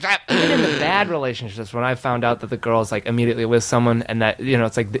relationship? Even in the bad relationships, when I found out that the girl's immediately with someone, and that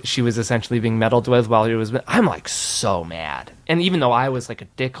it's she was essentially being meddled with while he was, I'm so mad. And even though I was a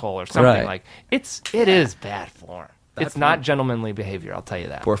dickhole or something, Right. it is bad form. It's not gentlemanly behavior. I'll tell you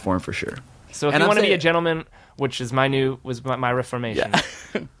that. Poor form for sure. So if And you I'm want to be saying- a gentleman, which is my reformation,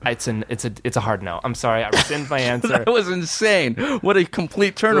 it's a hard no. I'm sorry, I rescind my answer. That was insane. What a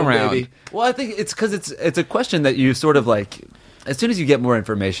complete turnaround. Baby. Well, I think it's because it's a question that you sort of as soon as you get more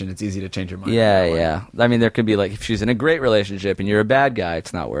information, it's easy to change your mind. Yeah. I mean, there could be if she's in a great relationship and you're a bad guy,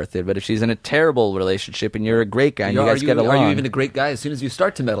 it's not worth it. But if she's in a terrible relationship and you're a great guy and you guys get along, Are you even a great guy? As soon as you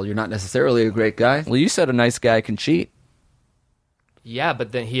start to meddle, you're not necessarily a great guy. well, you said a nice guy can cheat. Yeah,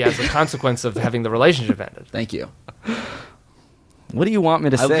 but then he has the consequence of having the relationship ended. Thank you. What do you want me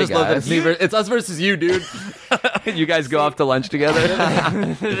to I say, just love that guys? it's us versus you, dude. You guys go off to lunch together.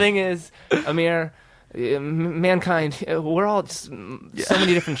 The thing is, Amir, mankind, we're all just so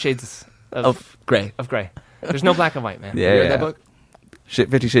many different shades of Gray. gray. There's no black and white, man. Yeah, You read that book?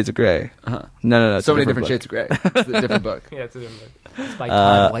 50 Shades of Grey. Uh-huh. No. It's So a many different book. shades of gray. It's a different book. Yeah, it's a different book. It's by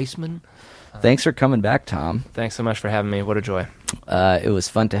Todd Weissman. Thanks for coming back, Tom. Thanks so much for having me. What a joy. It was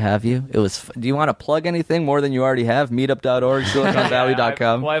fun to have you. Do you want to plug anything more than you already have? Meetup.org,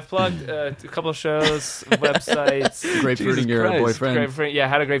 SiliconValley.com. I've plugged a couple of shows, websites. Grapefruiting your boyfriend.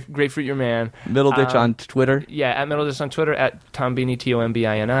 How to grapefruit your man. Middleditch on Twitter. Yeah, at Middleditch on Twitter, at Tom Beanie,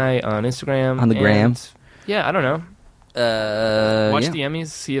 Tombini on Instagram. On the gram. Yeah, I don't know. Watch the Emmys,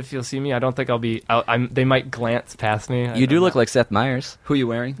 see if you'll see me. I don't think I'll be out. They might glance past me. You do look like Seth Meyers. Who are you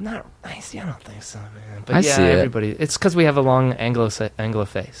wearing? Not nice. I don't think so, man. But I see it. everybody. It's because we have a long Anglo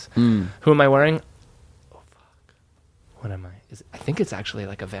face. Who am I wearing? Oh fuck! What am I? I think it's actually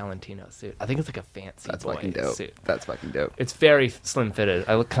like a Valentino suit. I think it's like a fancy suit. That's fucking dope. It's very slim fitted.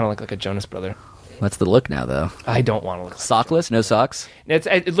 I look kind of like a Jonas brother. That's the look now, though. I don't want to look sockless. No socks.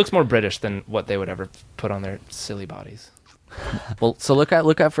 It looks more British than what they would ever put on their silly bodies. Well, so look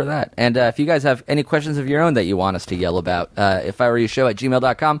out for that. And if you guys have any questions of your own that you want us to yell about, if I were you show at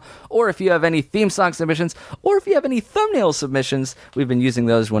gmail.com, or if you have any theme song submissions, or if you have any thumbnail submissions, we've been using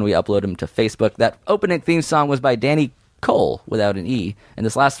those when we upload them to Facebook. That opening theme song was by Danny Cole without an E, and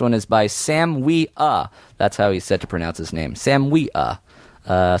this last one is by Sam Wee-ah. That's how he's said to pronounce his name, Sam Wee-ah.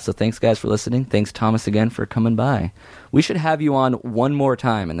 So thanks, guys, for listening. Thanks, Thomas, again for coming by. We should have you on one more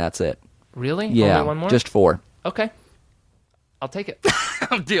time, and that's it. Really? Yeah, only one more? just 4. Okay. I'll take it.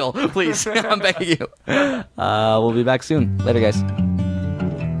 Deal, please. I'm begging you. We'll be back soon. Later, guys.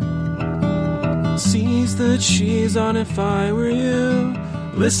 Sees the cheese on if I were you.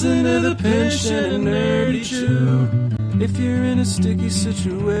 Listen to the pinch and nerdy chew. If you're in a sticky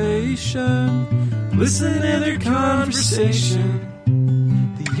situation, listen to their conversation.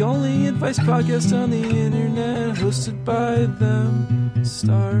 The only advice podcast on the internet hosted by them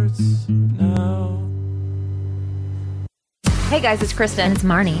starts now. Hey guys, it's Kristen. And it's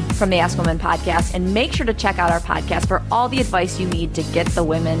Marnie from the Ask Women podcast. And make sure to check out our podcast for all the advice you need to get the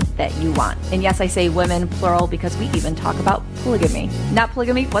women that you want. And yes, I say women, plural, because we even talk about polygamy. Not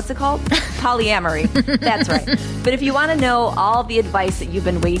polygamy, what's it called? Polyamory. That's right. But if you want to know all the advice that you've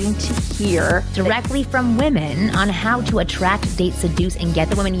been waiting to hear directly from women on how to attract, date, seduce, and get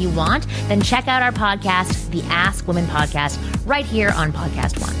the women you want, then check out our podcast, the Ask Women podcast, right here on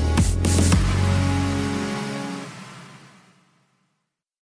Podcast One.